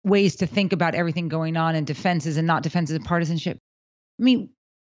couple ways to think about everything going on in defenses and not defenses of partisanship. I mean,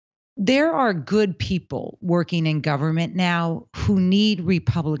 there are good people working in government now who need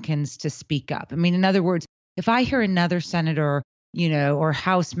Republicans to speak up. I mean, in other words, if I hear another senator, or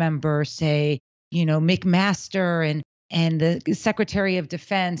House member say, McMaster the Secretary of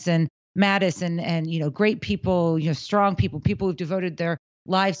Defense and Mattis and great people, strong people who've devoted their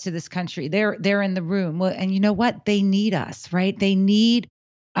lives to this country. They're in the room. Well, and you know what? They need us, right? They need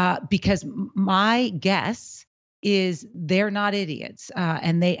because my guess is they're not idiots,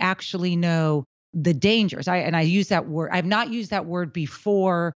 and they actually know the dangers. I use that word. I've not used that word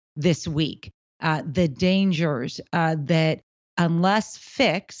before this week. The dangers that, unless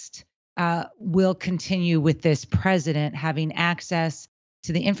fixed, will continue with this president having access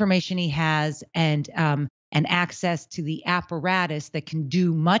to the information he has and access to the apparatus that can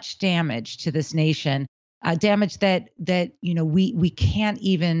do much damage to this nation, damage that we can't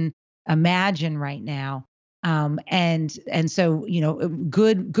even imagine right now. And so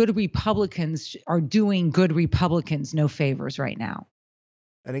good Republicans are doing good Republicans no favors right now.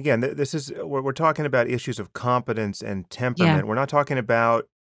 And again, this is we're talking about issues of competence and temperament. Yeah. We're not talking about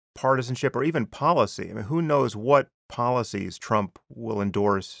partisanship or even policy. I mean, who knows what policies Trump will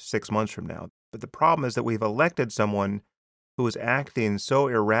endorse 6 months from now? But the problem is that we've elected someone who is acting so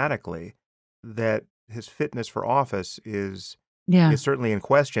erratically that his fitness for office is certainly in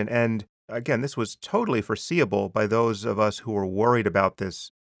question. And again, this was totally foreseeable by those of us who were worried about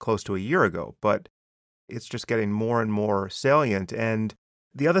this close to a year ago, but it's just getting more and more salient. And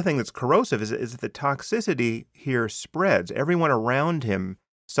the other thing that's corrosive is that the toxicity here spreads. Everyone around him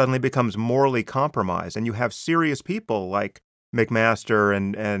suddenly becomes morally compromised. And you have serious people like McMaster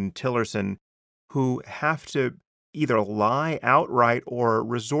and Tillerson who have to either lie outright or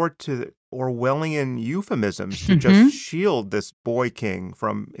resort to Orwellian euphemisms to just shield this boy king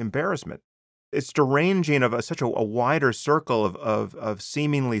from embarrassment. It's deranging of such a wider circle of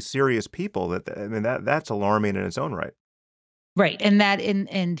seemingly serious people that's alarming in its own right. Right. And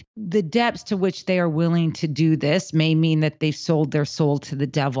and the depths to which they are willing to do this may mean that they've sold their soul to the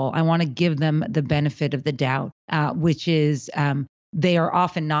devil. I want to give them the benefit of the doubt, which is they are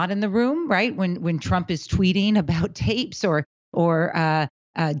often not in the room, right? When Trump is tweeting about tapes or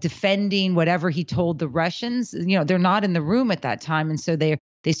defending whatever he told the Russians, they're not in the room at that time. And so they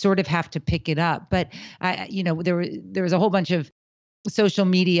sort of have to pick it up. But, there was a whole bunch of social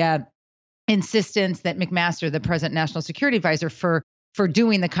media insistence that McMaster, the present national security advisor, for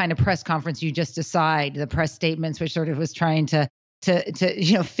doing the kind of press conference you just decide, the press statements, which sort of was trying to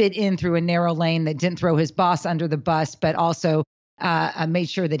fit in through a narrow lane that didn't throw his boss under the bus, but also made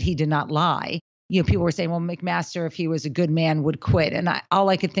sure that he did not lie. People were saying, well, McMaster, if he was a good man, would quit. And all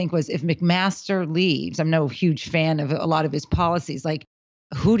I could think was, if McMaster leaves, I'm no huge fan of a lot of his policies. Like,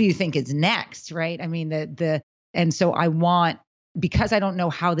 who do you think is next, right? I mean, and so I want, because I don't know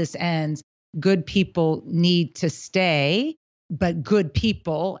how this ends, good people need to stay, but good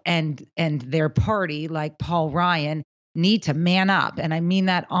people and their party, like Paul Ryan, need to man up. And I mean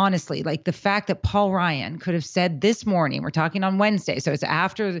that honestly. Like, the fact that Paul Ryan could have said this morning, we're talking on Wednesday, so it's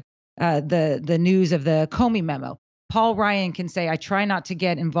after the news of the Comey memo. Paul Ryan can say, I try not to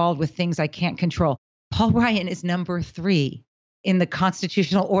get involved with things I can't control. Paul Ryan is number 3 in the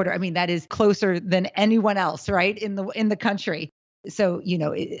constitutional order. I mean, that is closer than anyone else, right, in the country. So,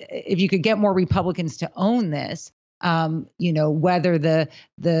 if you could get more Republicans to own this, whether the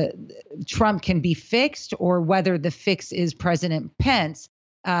Trump can be fixed or whether the fix is President Pence,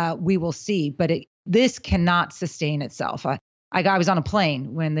 we will see. But this cannot sustain itself. I was on a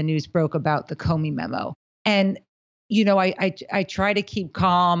plane when the news broke about the Comey memo, and I try to keep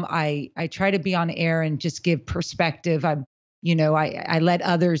calm. I try to be on air and just give perspective. I let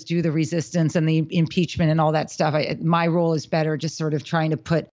others do the resistance and the impeachment and all that stuff. My role is better just sort of trying to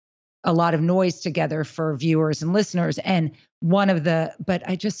put a lot of noise together for viewers and listeners. And but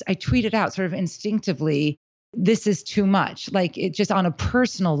I tweeted out sort of instinctively, this is too much. Like, it just on a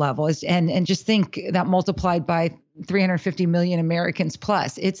personal level and just think that multiplied by 350 million Americans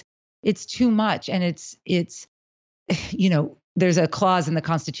plus, it's too much. And it's there's a clause in the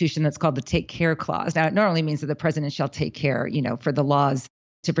Constitution that's called the Take Care Clause. Now, it not only means that the president shall take care, for the laws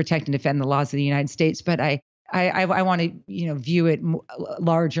to protect and defend the laws of the United States, but I want to, view it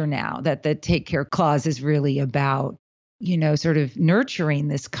larger now, that the Take Care Clause is really about, sort of nurturing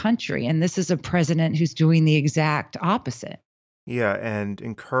this country. And this is a president who's doing the exact opposite. Yeah, and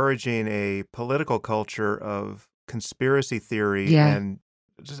encouraging a political culture of conspiracy theory Yeah. and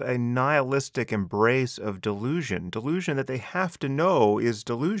just a nihilistic embrace of delusion that they have to know is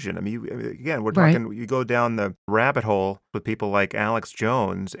delusion. I mean, again, we're Right. talking, you go down the rabbit hole with people like Alex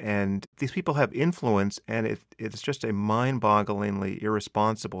Jones, and these people have influence, and it's just a mind-bogglingly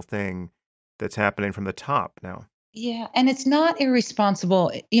irresponsible thing that's happening from the top now. Yeah, and it's not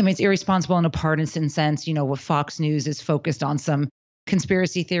irresponsible. It's irresponsible in a partisan sense. What Fox News is focused on some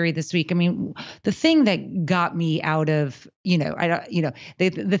conspiracy theory this week. I mean, the thing that got me out of,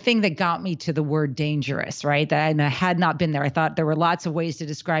 the thing that got me to the word dangerous, right? And I had not been there. I thought there were lots of ways to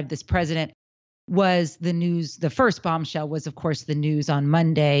describe this president, was the news. The first bombshell was, of course, the news on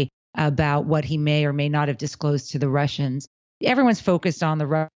Monday about what he may or may not have disclosed to the Russians. Everyone's focused on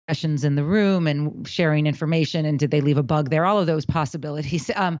the Russians in the room and sharing information, and did they leave a bug there? All of those possibilities.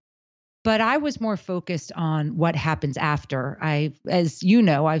 But I was more focused on what happens after. As you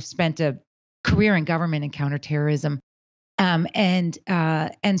know, I've spent a career in government and counterterrorism, and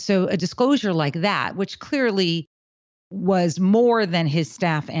so a disclosure like that, which clearly was more than his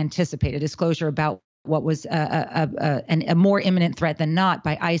staff anticipated, disclosure about what was a more imminent threat than not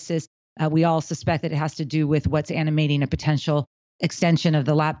by ISIS. We all suspect that it has to do with what's animating a potential extension of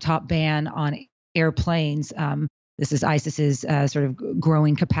the laptop ban on airplanes. This is ISIS's sort of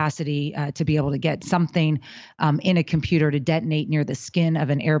growing capacity to be able to get something in a computer to detonate near the skin of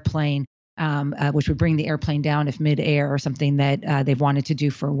an airplane, which would bring the airplane down if midair, or something that they've wanted to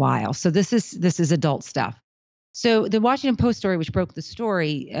do for a while. So this is adult stuff. So the Washington Post story, which broke the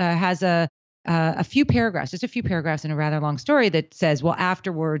story, has a few paragraphs, just a few paragraphs in a rather long story that says, well,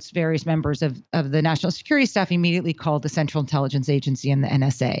 afterwards, various members of the national security staff immediately called the Central Intelligence Agency and the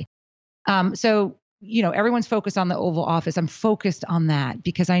NSA. So, everyone's focused on the Oval Office. I'm focused on that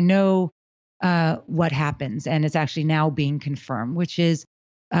because I know what happens, and it's actually now being confirmed, which is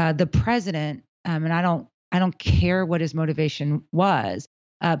the president, and I don't care what his motivation was,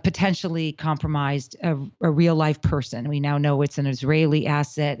 potentially compromised a real life person. We now know it's an Israeli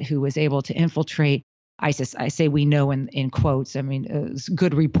asset who was able to infiltrate ISIS. I say we know in quotes. I mean,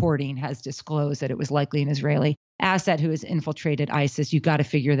 good reporting has disclosed that it was likely an Israeli asset who has infiltrated ISIS. You got to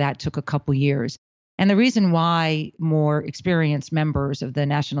figure that took a couple years. And the reason why more experienced members of the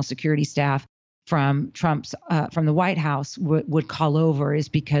national security staff from the White House would call over is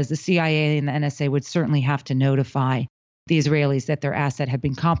because the CIA and the NSA would certainly have to notify the Israelis that their asset had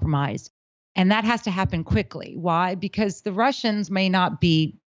been compromised. And that has to happen quickly. Why? Because the Russians may not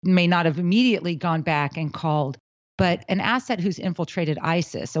have immediately gone back and called, but an asset who's infiltrated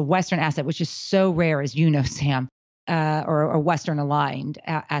ISIS, a Western asset, which is so rare, as you know, Sam, or a Western aligned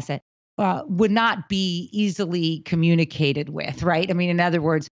asset, would not be easily communicated with, right? I mean, in other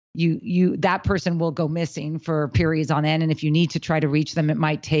words, that person will go missing for periods on end. And if you need to try to reach them, it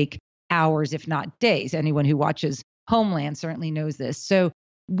might take hours, if not days. Anyone who watches Homeland certainly knows this. So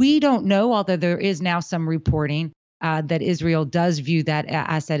we don't know, although there is now some reporting that Israel does view that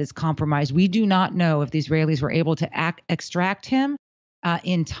asset as compromised. We do not know if the Israelis were able to extract him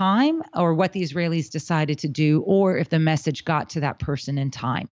in time, or what the Israelis decided to do, or if the message got to that person in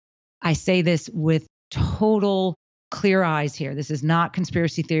time. I say this with total clear eyes here. This is not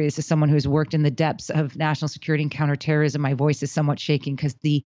conspiracy theory. This is someone who has worked in the depths of national security and counterterrorism. My voice is somewhat shaking because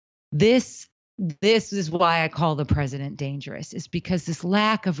this is why I call the president dangerous, is because this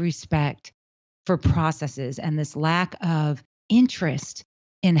lack of respect for processes and this lack of interest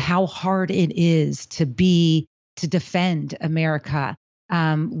in how hard it is to defend America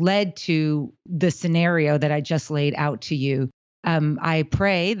led to the scenario that I just laid out to you. I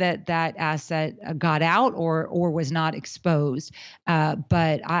pray that asset got out or was not exposed,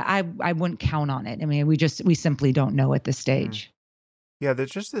 but I wouldn't count on it. I mean, we simply don't know at this stage. Yeah,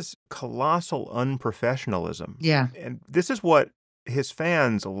 there's just this colossal unprofessionalism. Yeah. And this is what his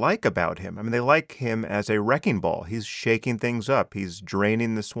fans like about him. I mean, they like him as a wrecking ball. He's shaking things up. He's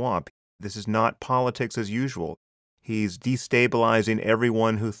draining the swamp. This is not politics as usual. He's destabilizing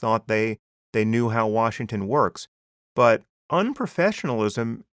everyone who thought they knew how Washington works. But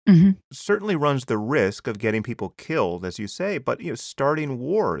unprofessionalism certainly runs the risk of getting people killed, as you say, but starting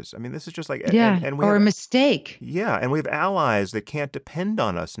wars. I mean, this is just like a mistake. Yeah, and we have allies that can't depend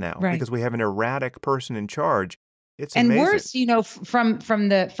on us now because we have an erratic person in charge. It's amazing. And worse,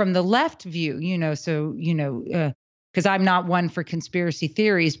 from the left view, so because I'm not one for conspiracy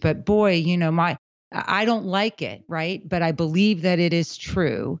theories, but boy, I don't like it, right? But I believe that it is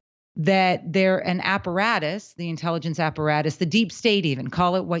true that an apparatus, the intelligence apparatus, the deep state even,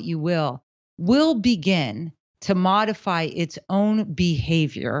 call it what you will begin to modify its own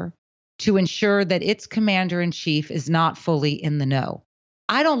behavior to ensure that its commander-in-chief is not fully in the know.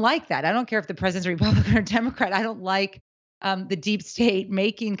 I don't like that. I don't care if the president's Republican or Democrat. I don't like the deep state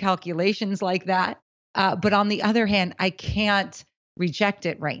making calculations like that. But on the other hand, I can't reject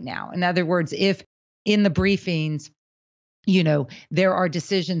it right now. In other words, if in the briefings, there are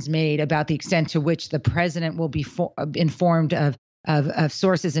decisions made about the extent to which the president will be informed of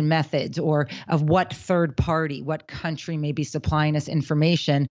sources and methods, or of what third party, what country may be supplying us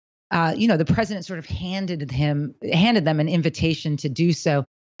information, the president sort of handed them an invitation to do so.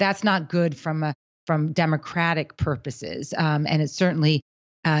 That's not good from democratic purposes, and it's certainly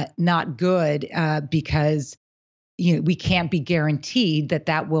not good because we can't be guaranteed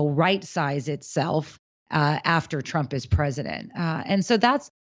that will right size itself after Trump is president. And so that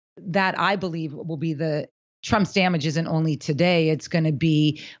I believe will be Trump's damage isn't only today. It's going to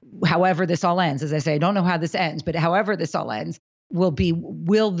be however this all ends. As I say, I don't know how this ends, but however this all ends will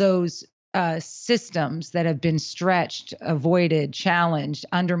those systems that have been stretched, avoided, challenged,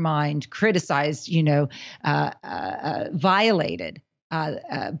 undermined, criticized, violated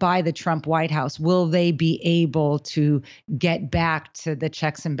by the Trump White House, will they be able to get back to the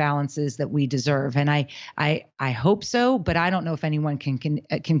checks and balances that we deserve? And I hope so, but I don't know if anyone can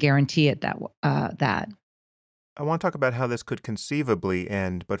guarantee it that. I want to talk about how this could conceivably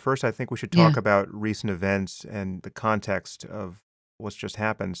end, but first I think we should talk about recent events and the context of what's just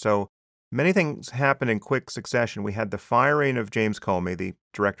happened. So many things happened in quick succession. We had the firing of James Comey, the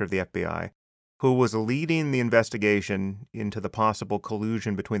director of the FBI, who was leading the investigation into the possible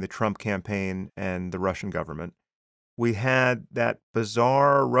collusion between the Trump campaign and the Russian government. We had that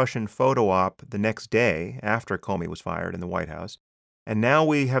bizarre Russian photo op the next day after Comey was fired in the White House. And now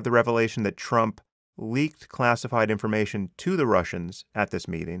we have the revelation that Trump leaked classified information to the Russians at this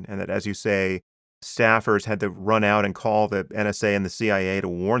meeting, and that, as you say, staffers had to run out and call the NSA and the CIA to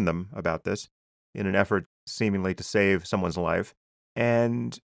warn them about this in an effort seemingly to save someone's life.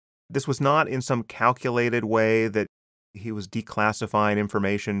 And this was not in some calculated way that he was declassifying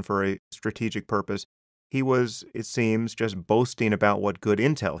information for a strategic purpose. He was, it seems, just boasting about what good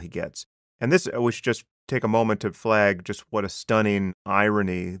intel he gets. And this, we should just take a moment to flag just what a stunning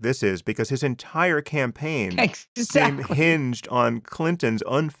irony this is, because his entire campaign seemed hinged on Clinton's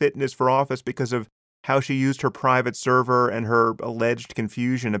unfitness for office because of how she used her private server and her alleged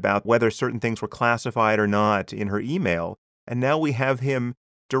confusion about whether certain things were classified or not in her email. And now we have him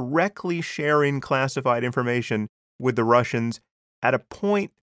directly sharing classified information with the Russians at a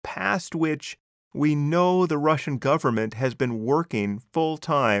point past which we know the Russian government has been working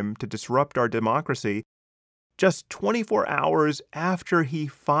full-time to disrupt our democracy, just 24 hours after he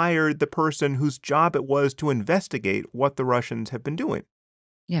fired the person whose job it was to investigate what the Russians have been doing.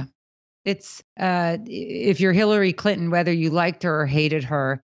 Yeah. It's if you're Hillary Clinton, whether you liked her or hated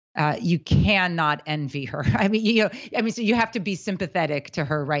her, you cannot envy her. I mean, so you have to be sympathetic to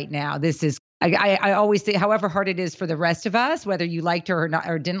her right now. This is, I always say, however hard it is for the rest of us, whether you liked her or not,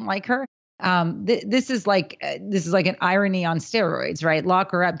 or didn't like her, this is like an irony on steroids, right?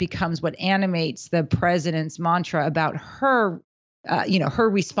 Lock her up becomes what animates the president's mantra about her, her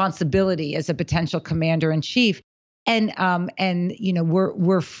responsibility as a potential commander in chief, and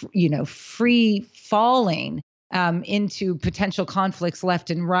we're free falling into potential conflicts left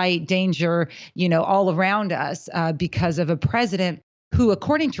and right, danger, all around us because of a president who,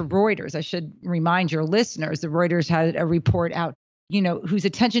 according to Reuters, I should remind your listeners, the Reuters had a report out, whose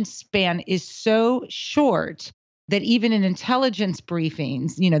attention span is so short that even in intelligence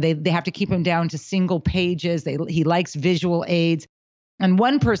briefings, they have to keep him down to single pages. He likes visual aids. And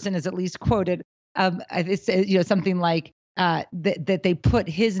one person is at least quoted, something like that they put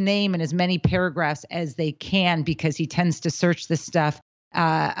his name in as many paragraphs as they can because he tends to search this stuff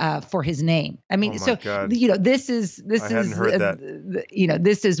for his name. I mean, God. This is hadn't heard that.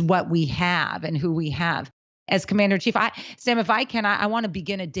 This is what we have and who we have as Commander in Chief. Sam, if I can, I want to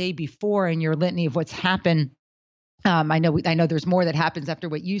begin a day before in your litany of what's happened. I know there's more that happens after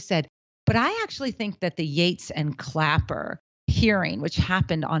what you said, but I actually think that the Yates and Clapper hearing, which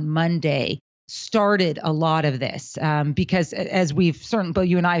happened on Monday, started a lot of this because, as both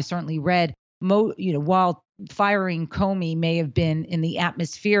you and I have certainly read, while firing Comey may have been in the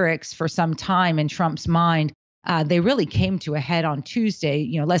atmospherics for some time in Trump's mind, they really came to a head on Tuesday,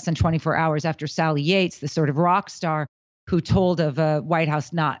 less than 24 hours after Sally Yates, the sort of rock star who told of a White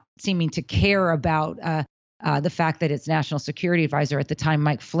House not seeming to care about the fact that its national security advisor at the time,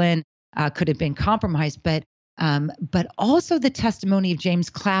 Mike Flynn, could have been compromised. But also the testimony of James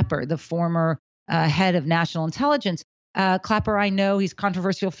Clapper, the former head of national intelligence. Clapper, I know he's a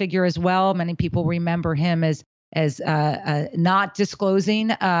controversial figure as well. Many people remember him as not disclosing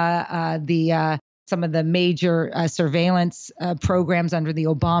some of the major surveillance programs under the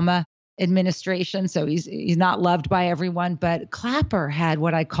Obama administration. So he's not loved by everyone. But Clapper had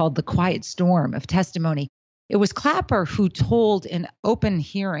what I called the quiet storm of testimony. It was Clapper who told in open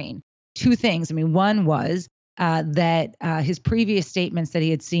hearing two things. I mean, one was that his previous statements that he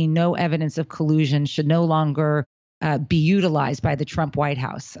had seen no evidence of collusion should no longer be utilized by the Trump White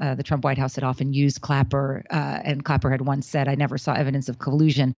House. The Trump White House had often used Clapper, and Clapper had once said, "I never saw evidence of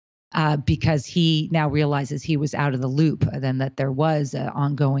collusion." because he now realizes he was out of the loop, then that there was an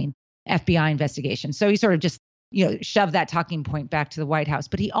ongoing FBI investigation. So he sort of just, shoved that talking point back to the White House.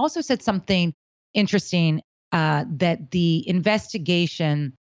 But he also said something interesting, that the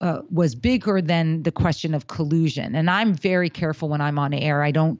investigation was bigger than the question of collusion. And I'm very careful when I'm on air.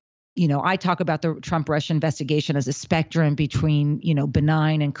 I don't, I talk about the Trump-Russia investigation as a spectrum between,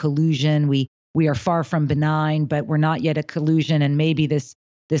 benign and collusion. We are far from benign, but we're not yet at collusion. And maybe this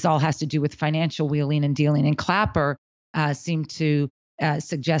all has to do with financial wheeling and dealing. And Clapper seemed to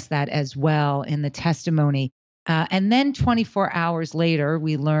suggest that as well in the testimony. And then 24 hours later,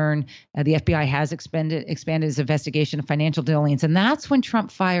 we learn the FBI has expanded its investigation of financial dealings. And that's when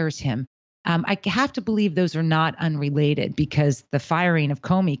Trump fires him. I have to believe those are not unrelated, because the firing of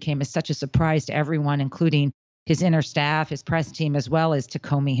Comey came as such a surprise to everyone, including his inner staff, his press team, as well as to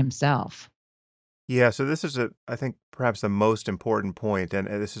Comey himself. Yeah, so this is, I think, perhaps the most important point, and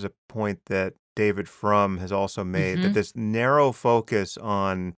this is a point that David Frum has also made, that this narrow focus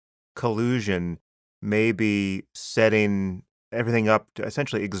on collusion may be setting everything up to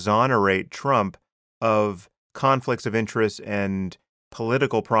essentially exonerate Trump of conflicts of interest and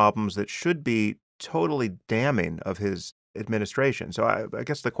political problems that should be totally damning of his administration. So I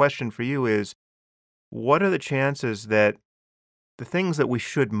guess the question for you is, what are the chances that the things that we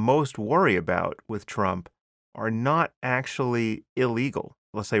should most worry about with Trump are not actually illegal?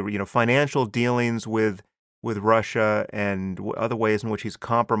 Let's say, financial dealings with Russia and other ways in which he's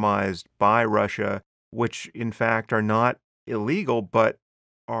compromised by Russia, which in fact are not illegal, but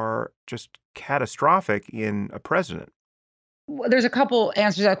are just catastrophic in a president. Well, there's a couple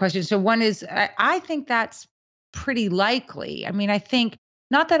answers to that question. So one is, I think that's pretty likely. I mean, I think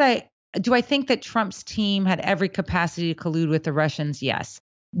not that I think that Trump's team had every capacity to collude with the Russians? Yes.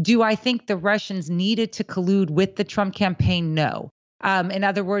 Do I think the Russians needed to collude with the Trump campaign? No. In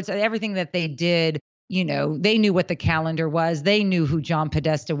other words, everything that they did, they knew what the calendar was. They knew who John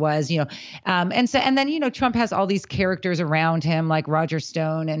Podesta was, and then, Trump has all these characters around him like Roger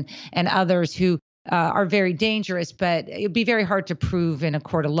Stone and others who are very dangerous, but it'd be very hard to prove in a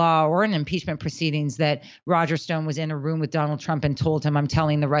court of law or in impeachment proceedings that Roger Stone was in a room with Donald Trump and told him, I'm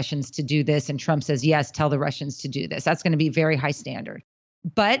telling the Russians to do this. And Trump says, yes, tell the Russians to do this. That's going to be very high standard,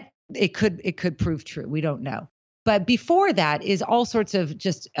 but it could prove true. We don't know. But before that is all sorts of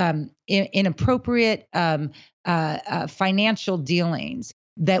just inappropriate financial dealings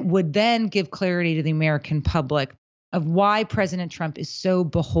that would then give clarity to the American public of why President Trump is so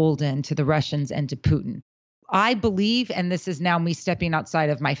beholden to the Russians and to Putin. I believe, and this is now me stepping outside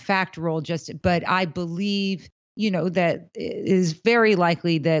of my fact role, but I believe, that it is very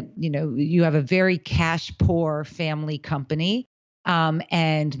likely that, you have a very cash poor family company,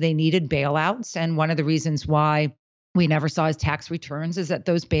 and they needed bailouts. And one of the reasons why we never saw his tax returns is that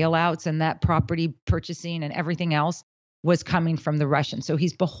those bailouts and that property purchasing and everything else was coming from the Russians. So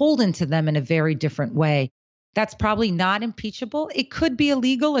he's beholden to them in a very different way. That's probably not impeachable. It could be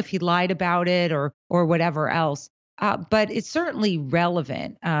illegal if he lied about it or whatever else. But it's certainly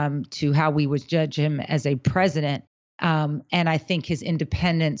relevant to how we would judge him as a president. And I think his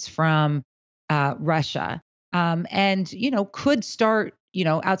independence from Russia could start,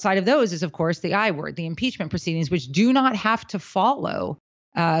 outside of those is, of course, the I word, the impeachment proceedings, which do not have to follow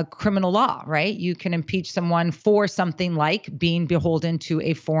criminal law, right? You can impeach someone for something like being beholden to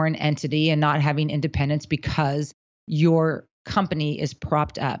a foreign entity and not having independence because your company is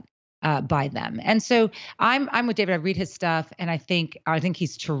propped up by them. And so I'm with David. I read his stuff, and I think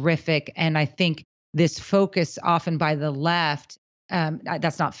he's terrific. And I think this focus often by the left,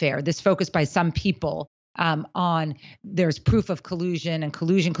 that's not fair. This focus by some people on there's proof of collusion and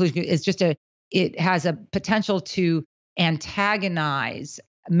collusion is it has a potential to antagonize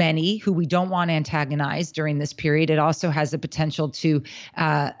many who we don't want to antagonize during this period. It also has the potential to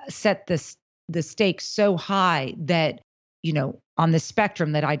set the stakes so high that, on the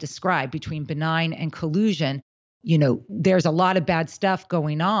spectrum that I described between benign and collusion, there's a lot of bad stuff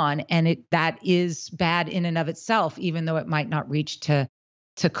going on, and that is bad in and of itself, even though it might not reach to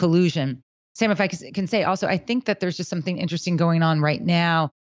collusion. Sam, if I can say also, I think that there's just something interesting going on right now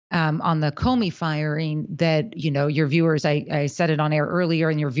on the Comey firing that, your viewers, I said it on air earlier,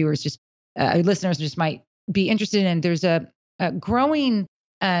 and your viewers listeners just might be interested in. There's a growing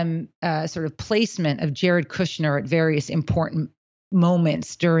sort of placement of Jared Kushner at various important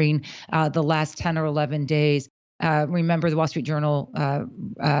moments during the last 10 or 11 days. Remember the Wall Street Journal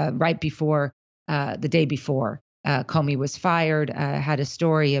right before, the day before Comey was fired, had a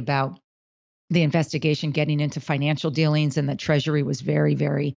story about the investigation getting into financial dealings, and that Treasury was very,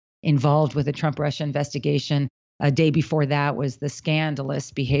 very involved with the Trump-Russia investigation. A day before that was the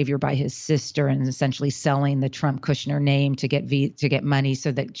scandalous behavior by his sister and essentially selling the Trump Kushner name to get money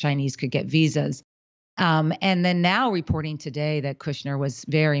so that Chinese could get visas. And then now reporting today that Kushner was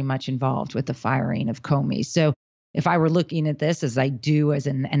very much involved with the firing of Comey. So if I were looking at this as I do as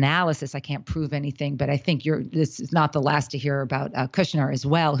an analysis, I can't prove anything, but I think this is not the last to hear about Kushner as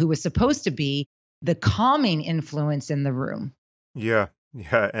well, who was supposed to be the calming influence in the room. Yeah,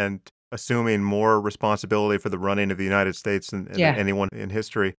 yeah, and assuming more responsibility for the running of the United States than anyone in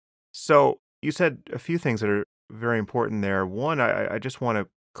history. So you said a few things that are very important there. One, I just want to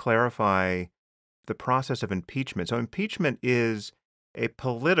clarify the process of impeachment. So impeachment is a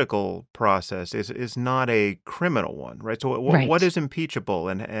political process, is not a criminal one, right? So what is impeachable,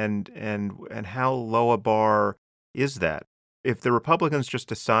 and how low a bar is that? If the Republicans just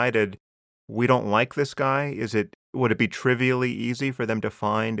decided we don't like this guy, would it be trivially easy for them to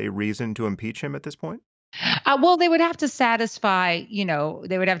find a reason to impeach him at this point? Well, they would have to satisfy,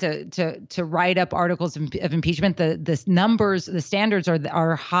 they would have to write up articles of impeachment. The numbers, the standards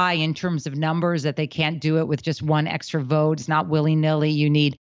are high in terms of numbers, that they can't do it with just one extra vote. It's not willy-nilly. You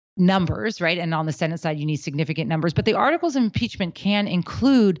need numbers, right? And on the Senate side, you need significant numbers. But the articles of impeachment can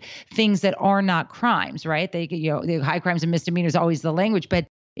include things that are not crimes, right? The high crimes and misdemeanors, always the language, but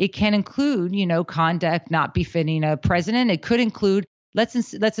it can include, conduct not befitting a president. It could include, let's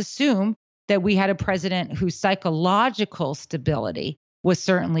assume that we had a president whose psychological stability was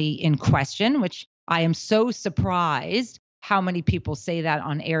certainly in question, which I am so surprised how many people say that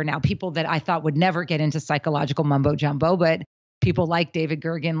on air now. People that I thought would never get into psychological mumbo jumbo, but people like David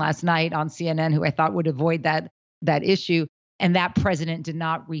Gergen last night on CNN, who I thought would avoid that issue. And that president did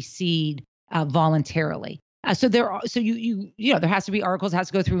not recede voluntarily. So there has to be articles, has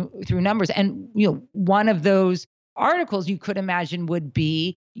to go through numbers. And, one of those articles you could imagine would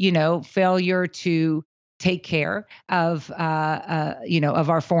be, failure to take care of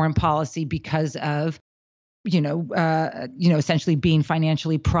our foreign policy because of, essentially being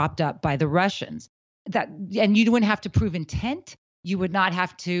financially propped up by the Russians. And you wouldn't have to prove intent. You would not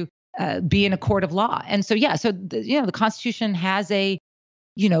have to be in a court of law. And so, the Constitution has a,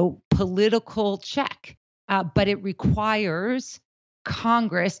 political check, but it requires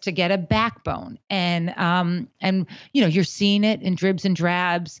Congress to get a backbone. And you're seeing it in dribs and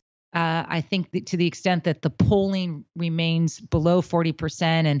drabs. I think that to the extent that the polling remains below 40%,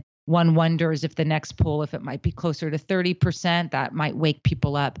 and one wonders if the next poll, if it might be closer to 30%, that might wake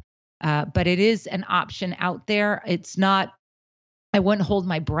people up. But it is an option out there. It's not, I wouldn't hold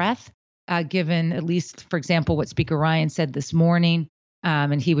my breath, given at least, for example, what Speaker Ryan said this morning,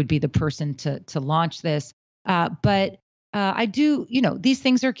 and he would be the person to launch this. But I do, these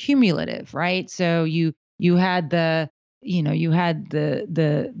things are cumulative, right? So you had the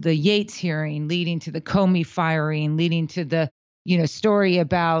Yates hearing leading to the Comey firing, leading to the, story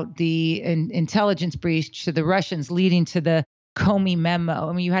about the intelligence breach to the Russians, leading to the Comey memo.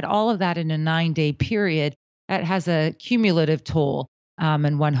 I mean, you had all of that in a 9-day period. That has a cumulative toll.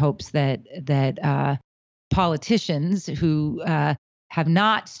 And one hopes that politicians who have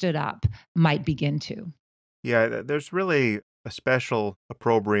not stood up might begin to. Yeah, there's really a special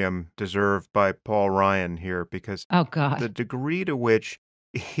opprobrium deserved by Paul Ryan here, because oh God, the degree to which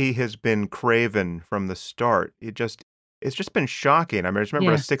he has been craven from the start, it's just been shocking. I mean, I just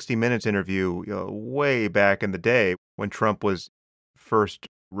remember a 60 Minutes interview way back in the day when Trump was first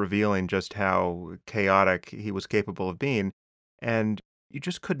revealing just how chaotic he was capable of being. And you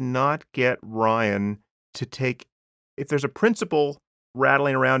just could not get Ryan to take, if there's a principle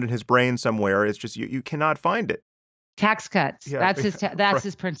rattling around in his brain somewhere, it's just you cannot find it. Tax cuts. Yeah. That's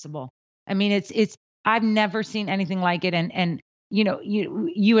his principle. I mean, it's I've never seen anything like it. And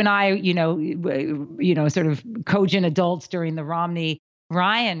you and I, sort of cogent adults during the Romney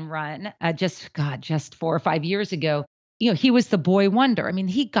Ryan run, just 4 or 5 years ago, he was the boy wonder. I mean,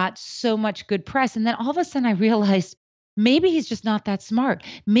 he got so much good press, and then all of a sudden I realized maybe he's just not that smart.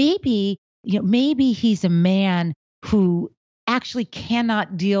 Maybe he's a man who actually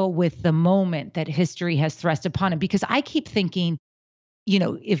cannot deal with the moment that history has thrust upon him. Because I keep thinking,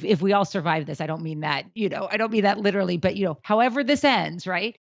 if we all survive this, I don't mean that, I don't mean that literally, but, however this ends,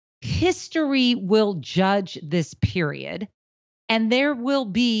 right? History will judge this period, and there will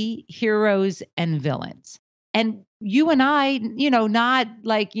be heroes and villains. And you and I, not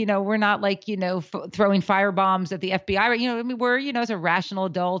like, we're not like, throwing firebombs at the FBI, right? I mean, we're, as a rational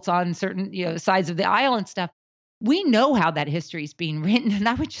adults on certain, sides of the aisle and stuff. We know how that history is being written. And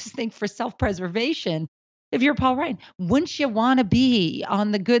I would just think, for self-preservation, if you're Paul Ryan, wouldn't you want to be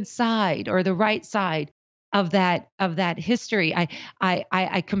on the good side or the right side of that history?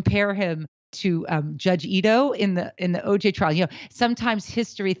 I compare him Judge Ito in the OJ trial. Sometimes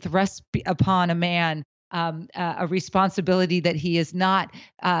history thrusts upon a man a responsibility that he is not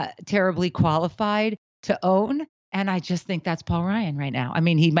terribly qualified to own. And I just think that's Paul Ryan right now. I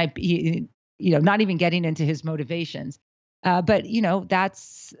mean, he might be, not even getting into his motivations, but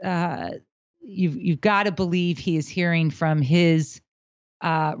that's you've got to believe he is hearing from his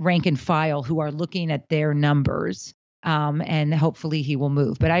rank and file who are looking at their numbers. And hopefully he will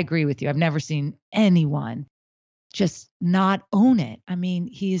move. But I agree with you. I've never seen anyone just not own it. I mean,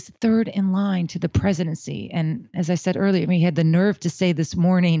 he is third in line to the presidency. And as I said earlier, he had the nerve to say this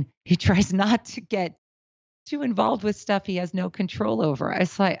morning, he tries not to get too involved with stuff he has no control over.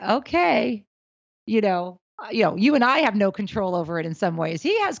 It's like, okay, you and I have no control over it in some ways.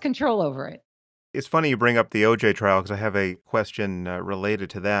 He has control over it. It's funny you bring up the OJ trial because I have a question related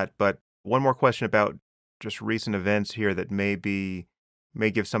to that. But one more question about just recent events here that may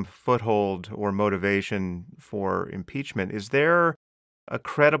give some foothold or motivation for impeachment. Is there a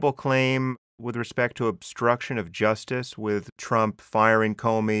credible claim with respect to obstruction of justice with Trump firing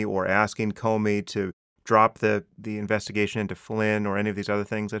Comey or asking Comey to drop the investigation into Flynn or any of these other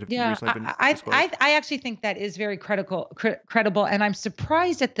things that have recently been disclosed? I actually think that is very credible, and I'm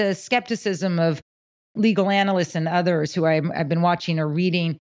surprised at the skepticism of legal analysts and others who I've been watching or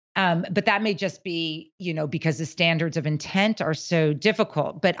reading. But that may just be, because the standards of intent are so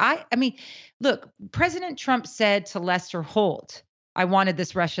difficult. But I mean, look, President Trump said to Lester Holt, I wanted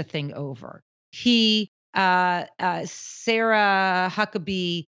this Russia thing over. Sarah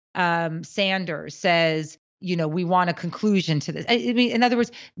Huckabee Sanders says, we want a conclusion to this. I mean, in other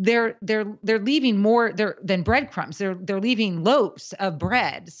words, they're leaving more than breadcrumbs. They're leaving loaves of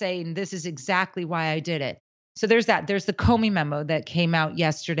bread saying this is exactly why I did it. So there's that. There's the Comey memo that came out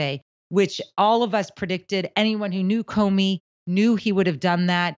yesterday, which all of us predicted. Anyone who knew Comey knew he would have done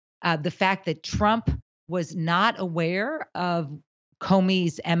that. The fact that Trump was not aware of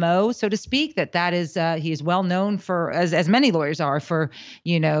Comey's MO, so to speak, that is he is well known for, as many lawyers are, for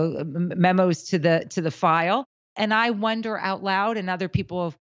memos to the file. And I wonder out loud, and other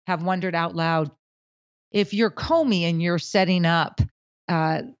people have wondered out loud, if you're Comey and you're setting up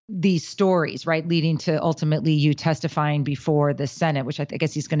these stories, right, leading to ultimately you testifying before the Senate, which I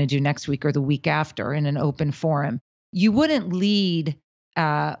guess he's going to do next week or the week after in an open forum, you wouldn't lead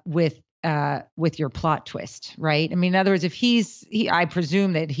with your plot twist, right? I mean, in other words, if I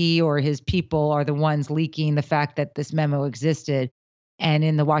presume that he or his people are the ones leaking the fact that this memo existed, and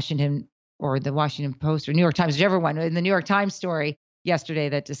in the Washington Post or New York Times, whichever one, in the New York Times story yesterday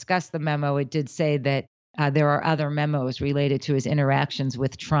that discussed the memo, it did say that there are other memos related to his interactions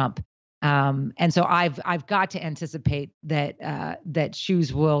with Trump. And so I've got to anticipate that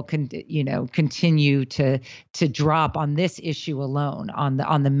shoes will continue to drop on this issue alone,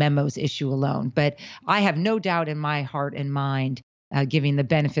 on the memos issue alone. But I have no doubt in my heart and mind, giving the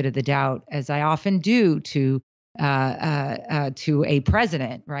benefit of the doubt, as I often do to a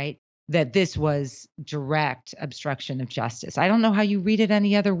president, right, that this was direct obstruction of justice. I don't know how you read it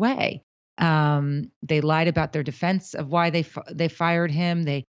any other way. They lied about their defense of why they fired him.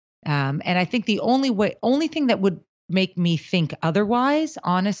 And I think the only thing that would make me think otherwise,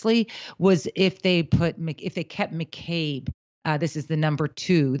 honestly, was if they kept McCabe. This is the number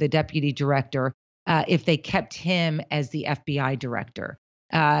 2, the deputy director. If they kept him as the FBI director,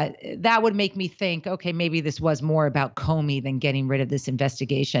 that would make me think, okay, maybe this was more about Comey than getting rid of this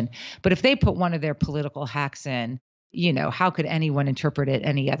investigation. But if they put one of their political hacks in, how could anyone interpret it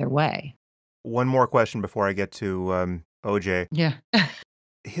any other way? One more question before I get to OJ. Yeah.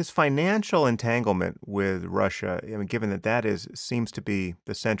 His financial entanglement with Russia, I mean, given that seems to be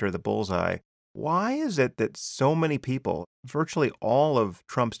the center of the bullseye, why is it that so many people, virtually all of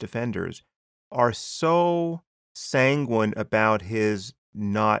Trump's defenders, are so sanguine about his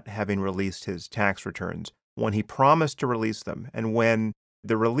not having released his tax returns when he promised to release them, and when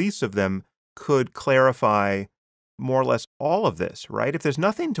the release of them could clarify more or less all of this, right? If there's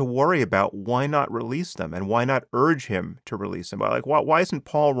nothing to worry about, why not release them? And why not urge him to release them? Like, why isn't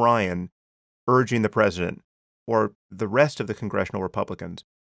Paul Ryan urging the president or the rest of the congressional Republicans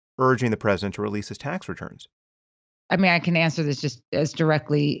urging the president to release his tax returns? I mean, I can answer this just as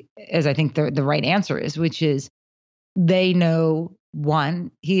directly as I think the right answer is, which is they know,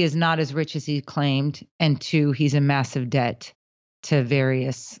 1, he is not as rich as he claimed, and 2, he's in massive debt to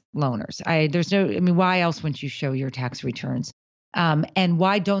various loaners. Why else wouldn't you show your tax returns? And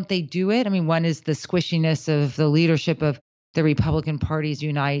why don't they do it? I mean, one is the squishiness of the leadership of the Republican parties you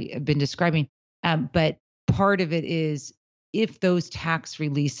and I have been describing. But part of it is, if those tax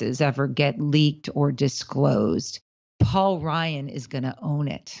releases ever get leaked or disclosed, Paul Ryan is going to own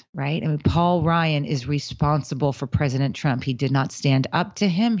it, right? I mean, Paul Ryan is responsible for President Trump. He did not stand up to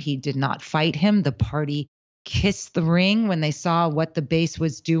him. He did not fight him. The party kissed the ring when they saw what the base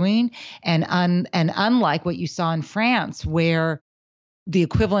was doing. And unlike what you saw in France, where the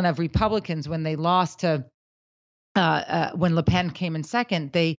equivalent of Republicans, when they lost to when Le Pen came in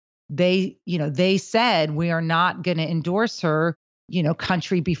second, they said, we are not going to endorse her,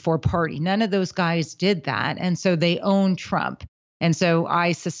 country before party. None of those guys did that. And so they own Trump. And so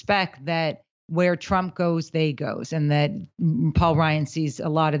I suspect that where Trump goes, they goes, and that Paul Ryan sees a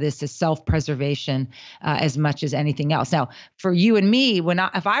lot of this as self-preservation as much as anything else. Now, for you and me,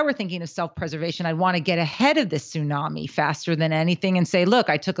 if I were thinking of self-preservation, I'd want to get ahead of this tsunami faster than anything and say, look,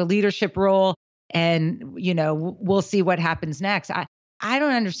 I took a leadership role and, we'll see what happens next. I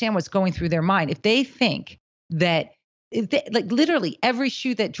don't understand what's going through their mind. If they think that like literally every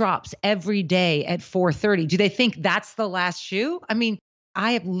shoe that drops every day at 4:30, do they think that's the last shoe? I mean,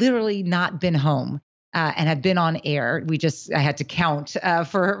 I have literally not been home and have been on air. I had to count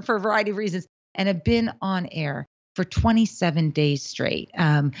for a variety of reasons, and have been on air for 27 days straight.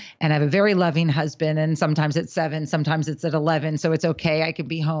 And I have a very loving husband, and sometimes it's 7, sometimes it's at 11. So it's okay. I can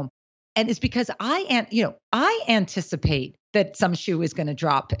be home. And it's because I anticipate that some shoe is going to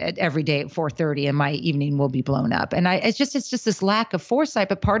drop every day at 4:30 and my evening will be blown up. And it's just this lack of foresight.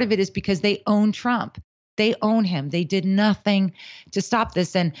 But part of it is because they own Trump. They own him. They did nothing to stop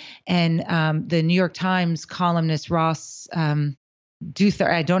this. And the New York Times columnist Ross Douthat,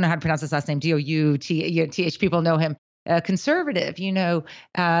 I don't know how to pronounce his last name, Douth. People know him. Conservative,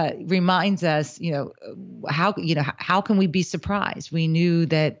 reminds us, how can we be surprised? We knew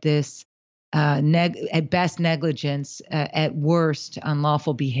that this at best negligence, at worst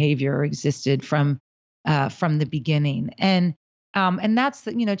unlawful behavior existed from the beginning, and that's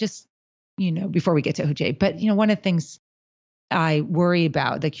before we get to OJ. But one of the things I worry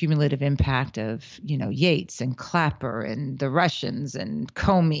about, the cumulative impact of Yates and Clapper and the Russians and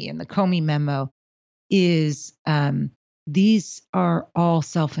Comey and the Comey memo is these are all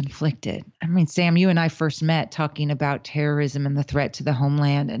self-inflicted. I mean, Sam, you and I first met talking about terrorism and the threat to the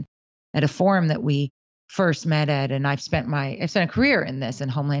homeland, and at a forum that we first met at, and I've spent a career in this in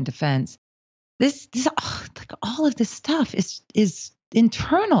homeland defense. This all of this stuff is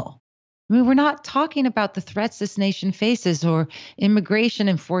internal. I mean, we're not talking about the threats this nation faces, or immigration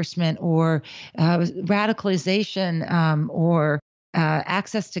enforcement, or radicalization, or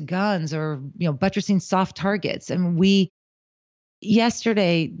access to guns, or buttressing soft targets. And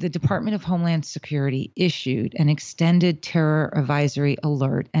yesterday, the Department of Homeland Security issued an extended terror advisory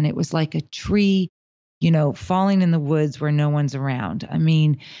alert, and it was like a tree, falling in the woods where no one's around. I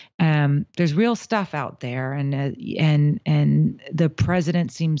mean, there's real stuff out there, and the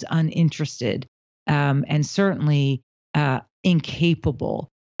president seems uninterested, and certainly incapable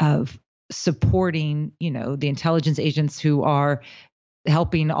of supporting, the intelligence agents who are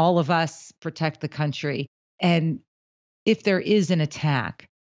helping all of us protect the country. And if there is an attack,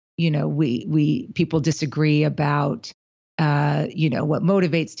 people disagree about, what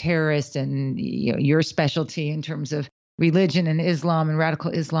motivates terrorists, and your specialty in terms of religion and Islam and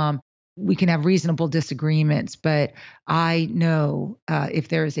radical Islam. We can have reasonable disagreements, but I know if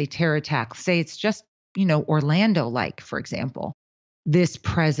there is a terror attack, say it's just Orlando-like, for example, this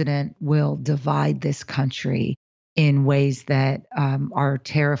president will divide this country in ways that are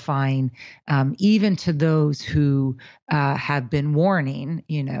terrifying, even to those who have been warning,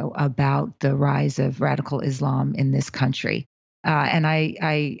 about the rise of radical Islam in this country. And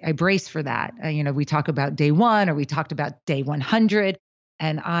I brace for that. We talk about day 1, or we talked about day 100,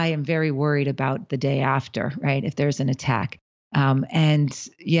 and I am very worried about the day after, right? If there's an attack. And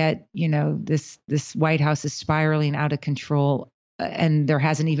yet, this White House is spiraling out of control, and there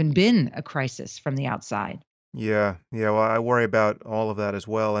hasn't even been a crisis from the outside. Yeah. Well, I worry about all of that as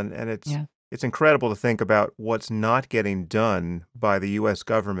well. And it's incredible to think about what's not getting done by the U.S.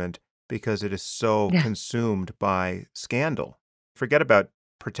 government because it is so consumed by scandal. Forget about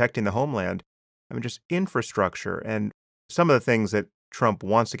protecting the homeland. I mean, just infrastructure, and some of the things that Trump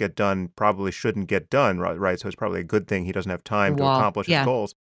wants to get done probably shouldn't get done, right? So it's probably a good thing he doesn't have time to accomplish his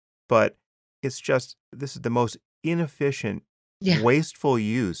goals. But it's just, this is the most inefficient, wasteful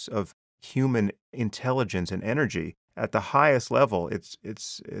use of human intelligence and energy at the highest level. It's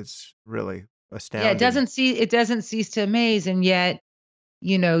really astounding. Yeah, it doesn't cease to amaze. And yet,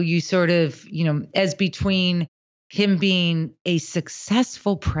 you sort of, as between him being a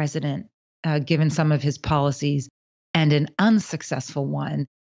successful president, given some of his policies, and an unsuccessful one,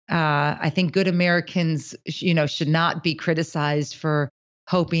 I think good Americans, should not be criticized for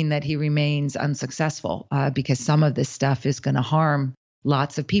hoping that he remains unsuccessful because some of this stuff is going to harm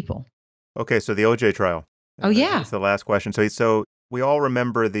lots of people. Okay, so the OJ trial. Oh, yeah. It's the last question. So we all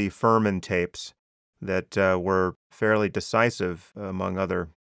remember the Furman tapes that were fairly decisive, among other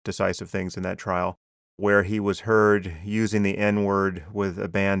decisive things in that trial, where he was heard using the N-word with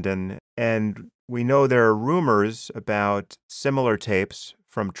abandon. And we know there are rumors about similar tapes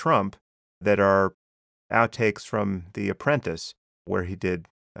from Trump that are outtakes from The Apprentice, where he did,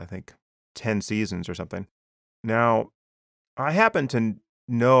 I think, 10 seasons or something. Now, I happen to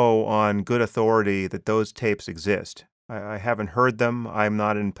know on good authority that those tapes exist. I haven't heard them. I'm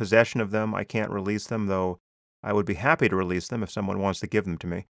not in possession of them. I can't release them, though I would be happy to release them if someone wants to give them to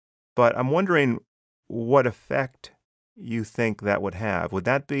me. But I'm wondering what effect you think that would have. Would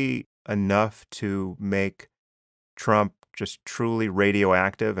that be enough to make Trump just truly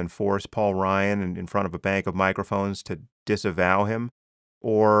radioactive and force Paul Ryan in front of a bank of microphones to disavow him?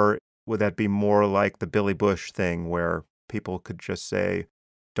 Or would that be more like the Billy Bush thing where people could just say,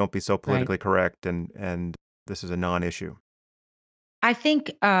 don't be so politically correct and this is a non-issue? I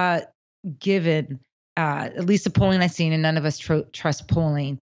think given at least the polling I've seen, and none of us trust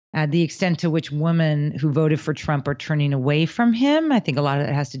polling, the extent to which women who voted for Trump are turning away from him, I think a lot of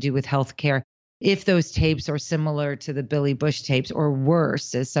it has to do with health care. If those tapes are similar to the Billy Bush tapes or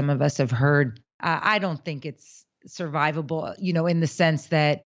worse, as some of us have heard, I don't think it's survivable, in the sense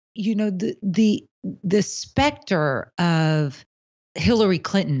that, the specter of Hillary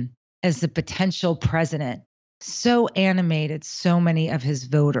Clinton as the potential president so animated so many of his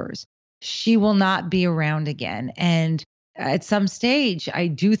voters. She will not be around again. And at some stage, I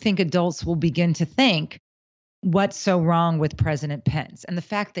do think adults will begin to think, what's so wrong with President Pence? And the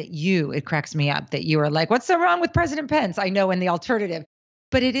fact that it cracks me up that you are like, what's so wrong with President Pence? I know in the alternative,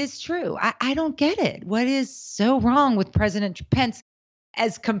 but it is true. I don't get it. What is so wrong with President Pence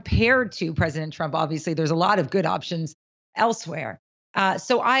as compared to President Trump? Obviously, there's a lot of good options elsewhere.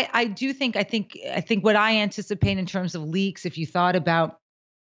 So I think what I anticipate in terms of leaks, if you thought about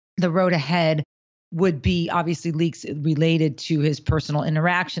the road ahead, would be obviously leaks related to his personal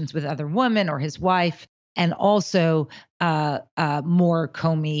interactions with other women or his wife, and also more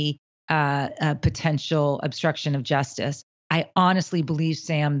Comey potential obstruction of justice. I honestly believe,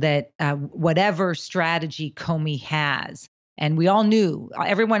 Sam, that whatever strategy Comey has, and we all knew,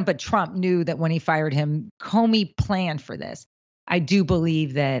 everyone but Trump knew that when he fired him, Comey planned for this. I do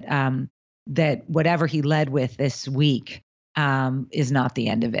believe that that whatever he led with this week is not the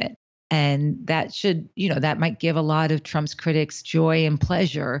end of it. And that should, that might give a lot of Trump's critics joy and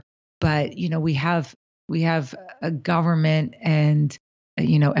pleasure. But, we have a government and,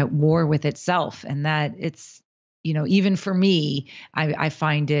 at war with itself. And that it's, even for me, I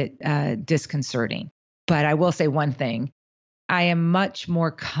find it disconcerting. But I will say one thing. I am much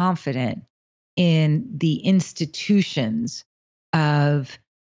more confident in the institutions of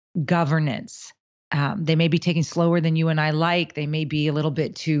governance. They may be taking slower than you and I like. They may be a little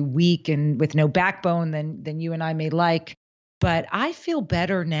bit too weak and with no backbone than you and I may like. But I feel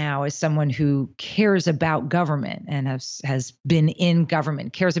better now as someone who cares about government and has been in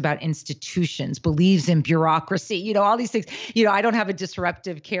government, cares about institutions, believes in bureaucracy, all these things. I don't have a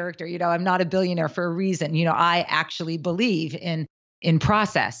disruptive character. I'm not a billionaire for a reason. I actually believe in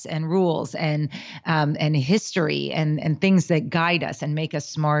process and rules and history and things that guide us and make us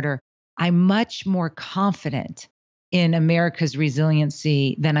smarter. I'm much more confident in America's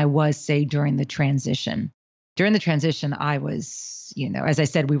resiliency than I was, say, during the transition. During the transition, I was, as I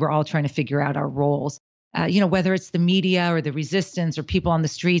said, we were all trying to figure out our roles. Whether it's the media or the resistance or people on the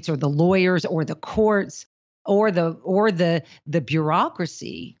streets or the lawyers or the courts or the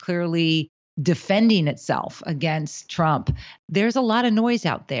bureaucracy clearly defending itself against Trump. There's a lot of noise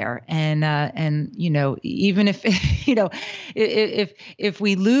out there, and even if if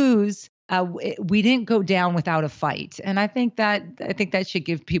we lose, we didn't go down without a fight, and I think that should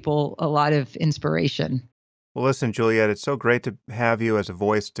give people a lot of inspiration. Well, listen, Juliette, it's so great to have you as a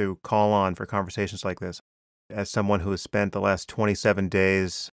voice to call on for conversations like this. As someone who has spent the last 27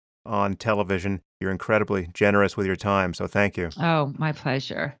 days on television, you're incredibly generous with your time, so thank you. Oh, my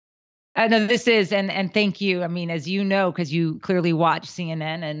pleasure. No, this is, and thank you. I mean, as you know, because you clearly watch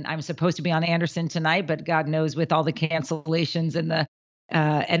CNN, and I'm supposed to be on Anderson tonight, but God knows with all the cancellations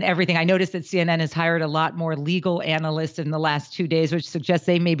and everything, I noticed that CNN has hired a lot more legal analysts in the last 2 days, which suggests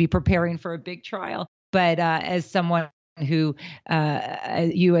they may be preparing for a big trial. But as someone who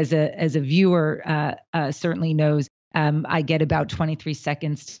you as a viewer certainly knows, I get about 23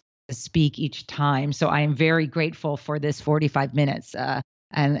 seconds to speak each time. So I am very grateful for this 45 minutes.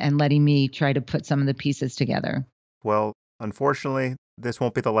 And letting me try to put some of the pieces together. Well, unfortunately, This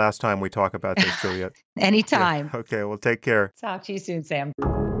won't be the last time we talk about this, Juliette. Anytime. Yeah. Okay, well, take care. Talk to you soon, Sam.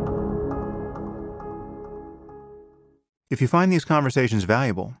 If you find these conversations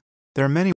valuable, there are many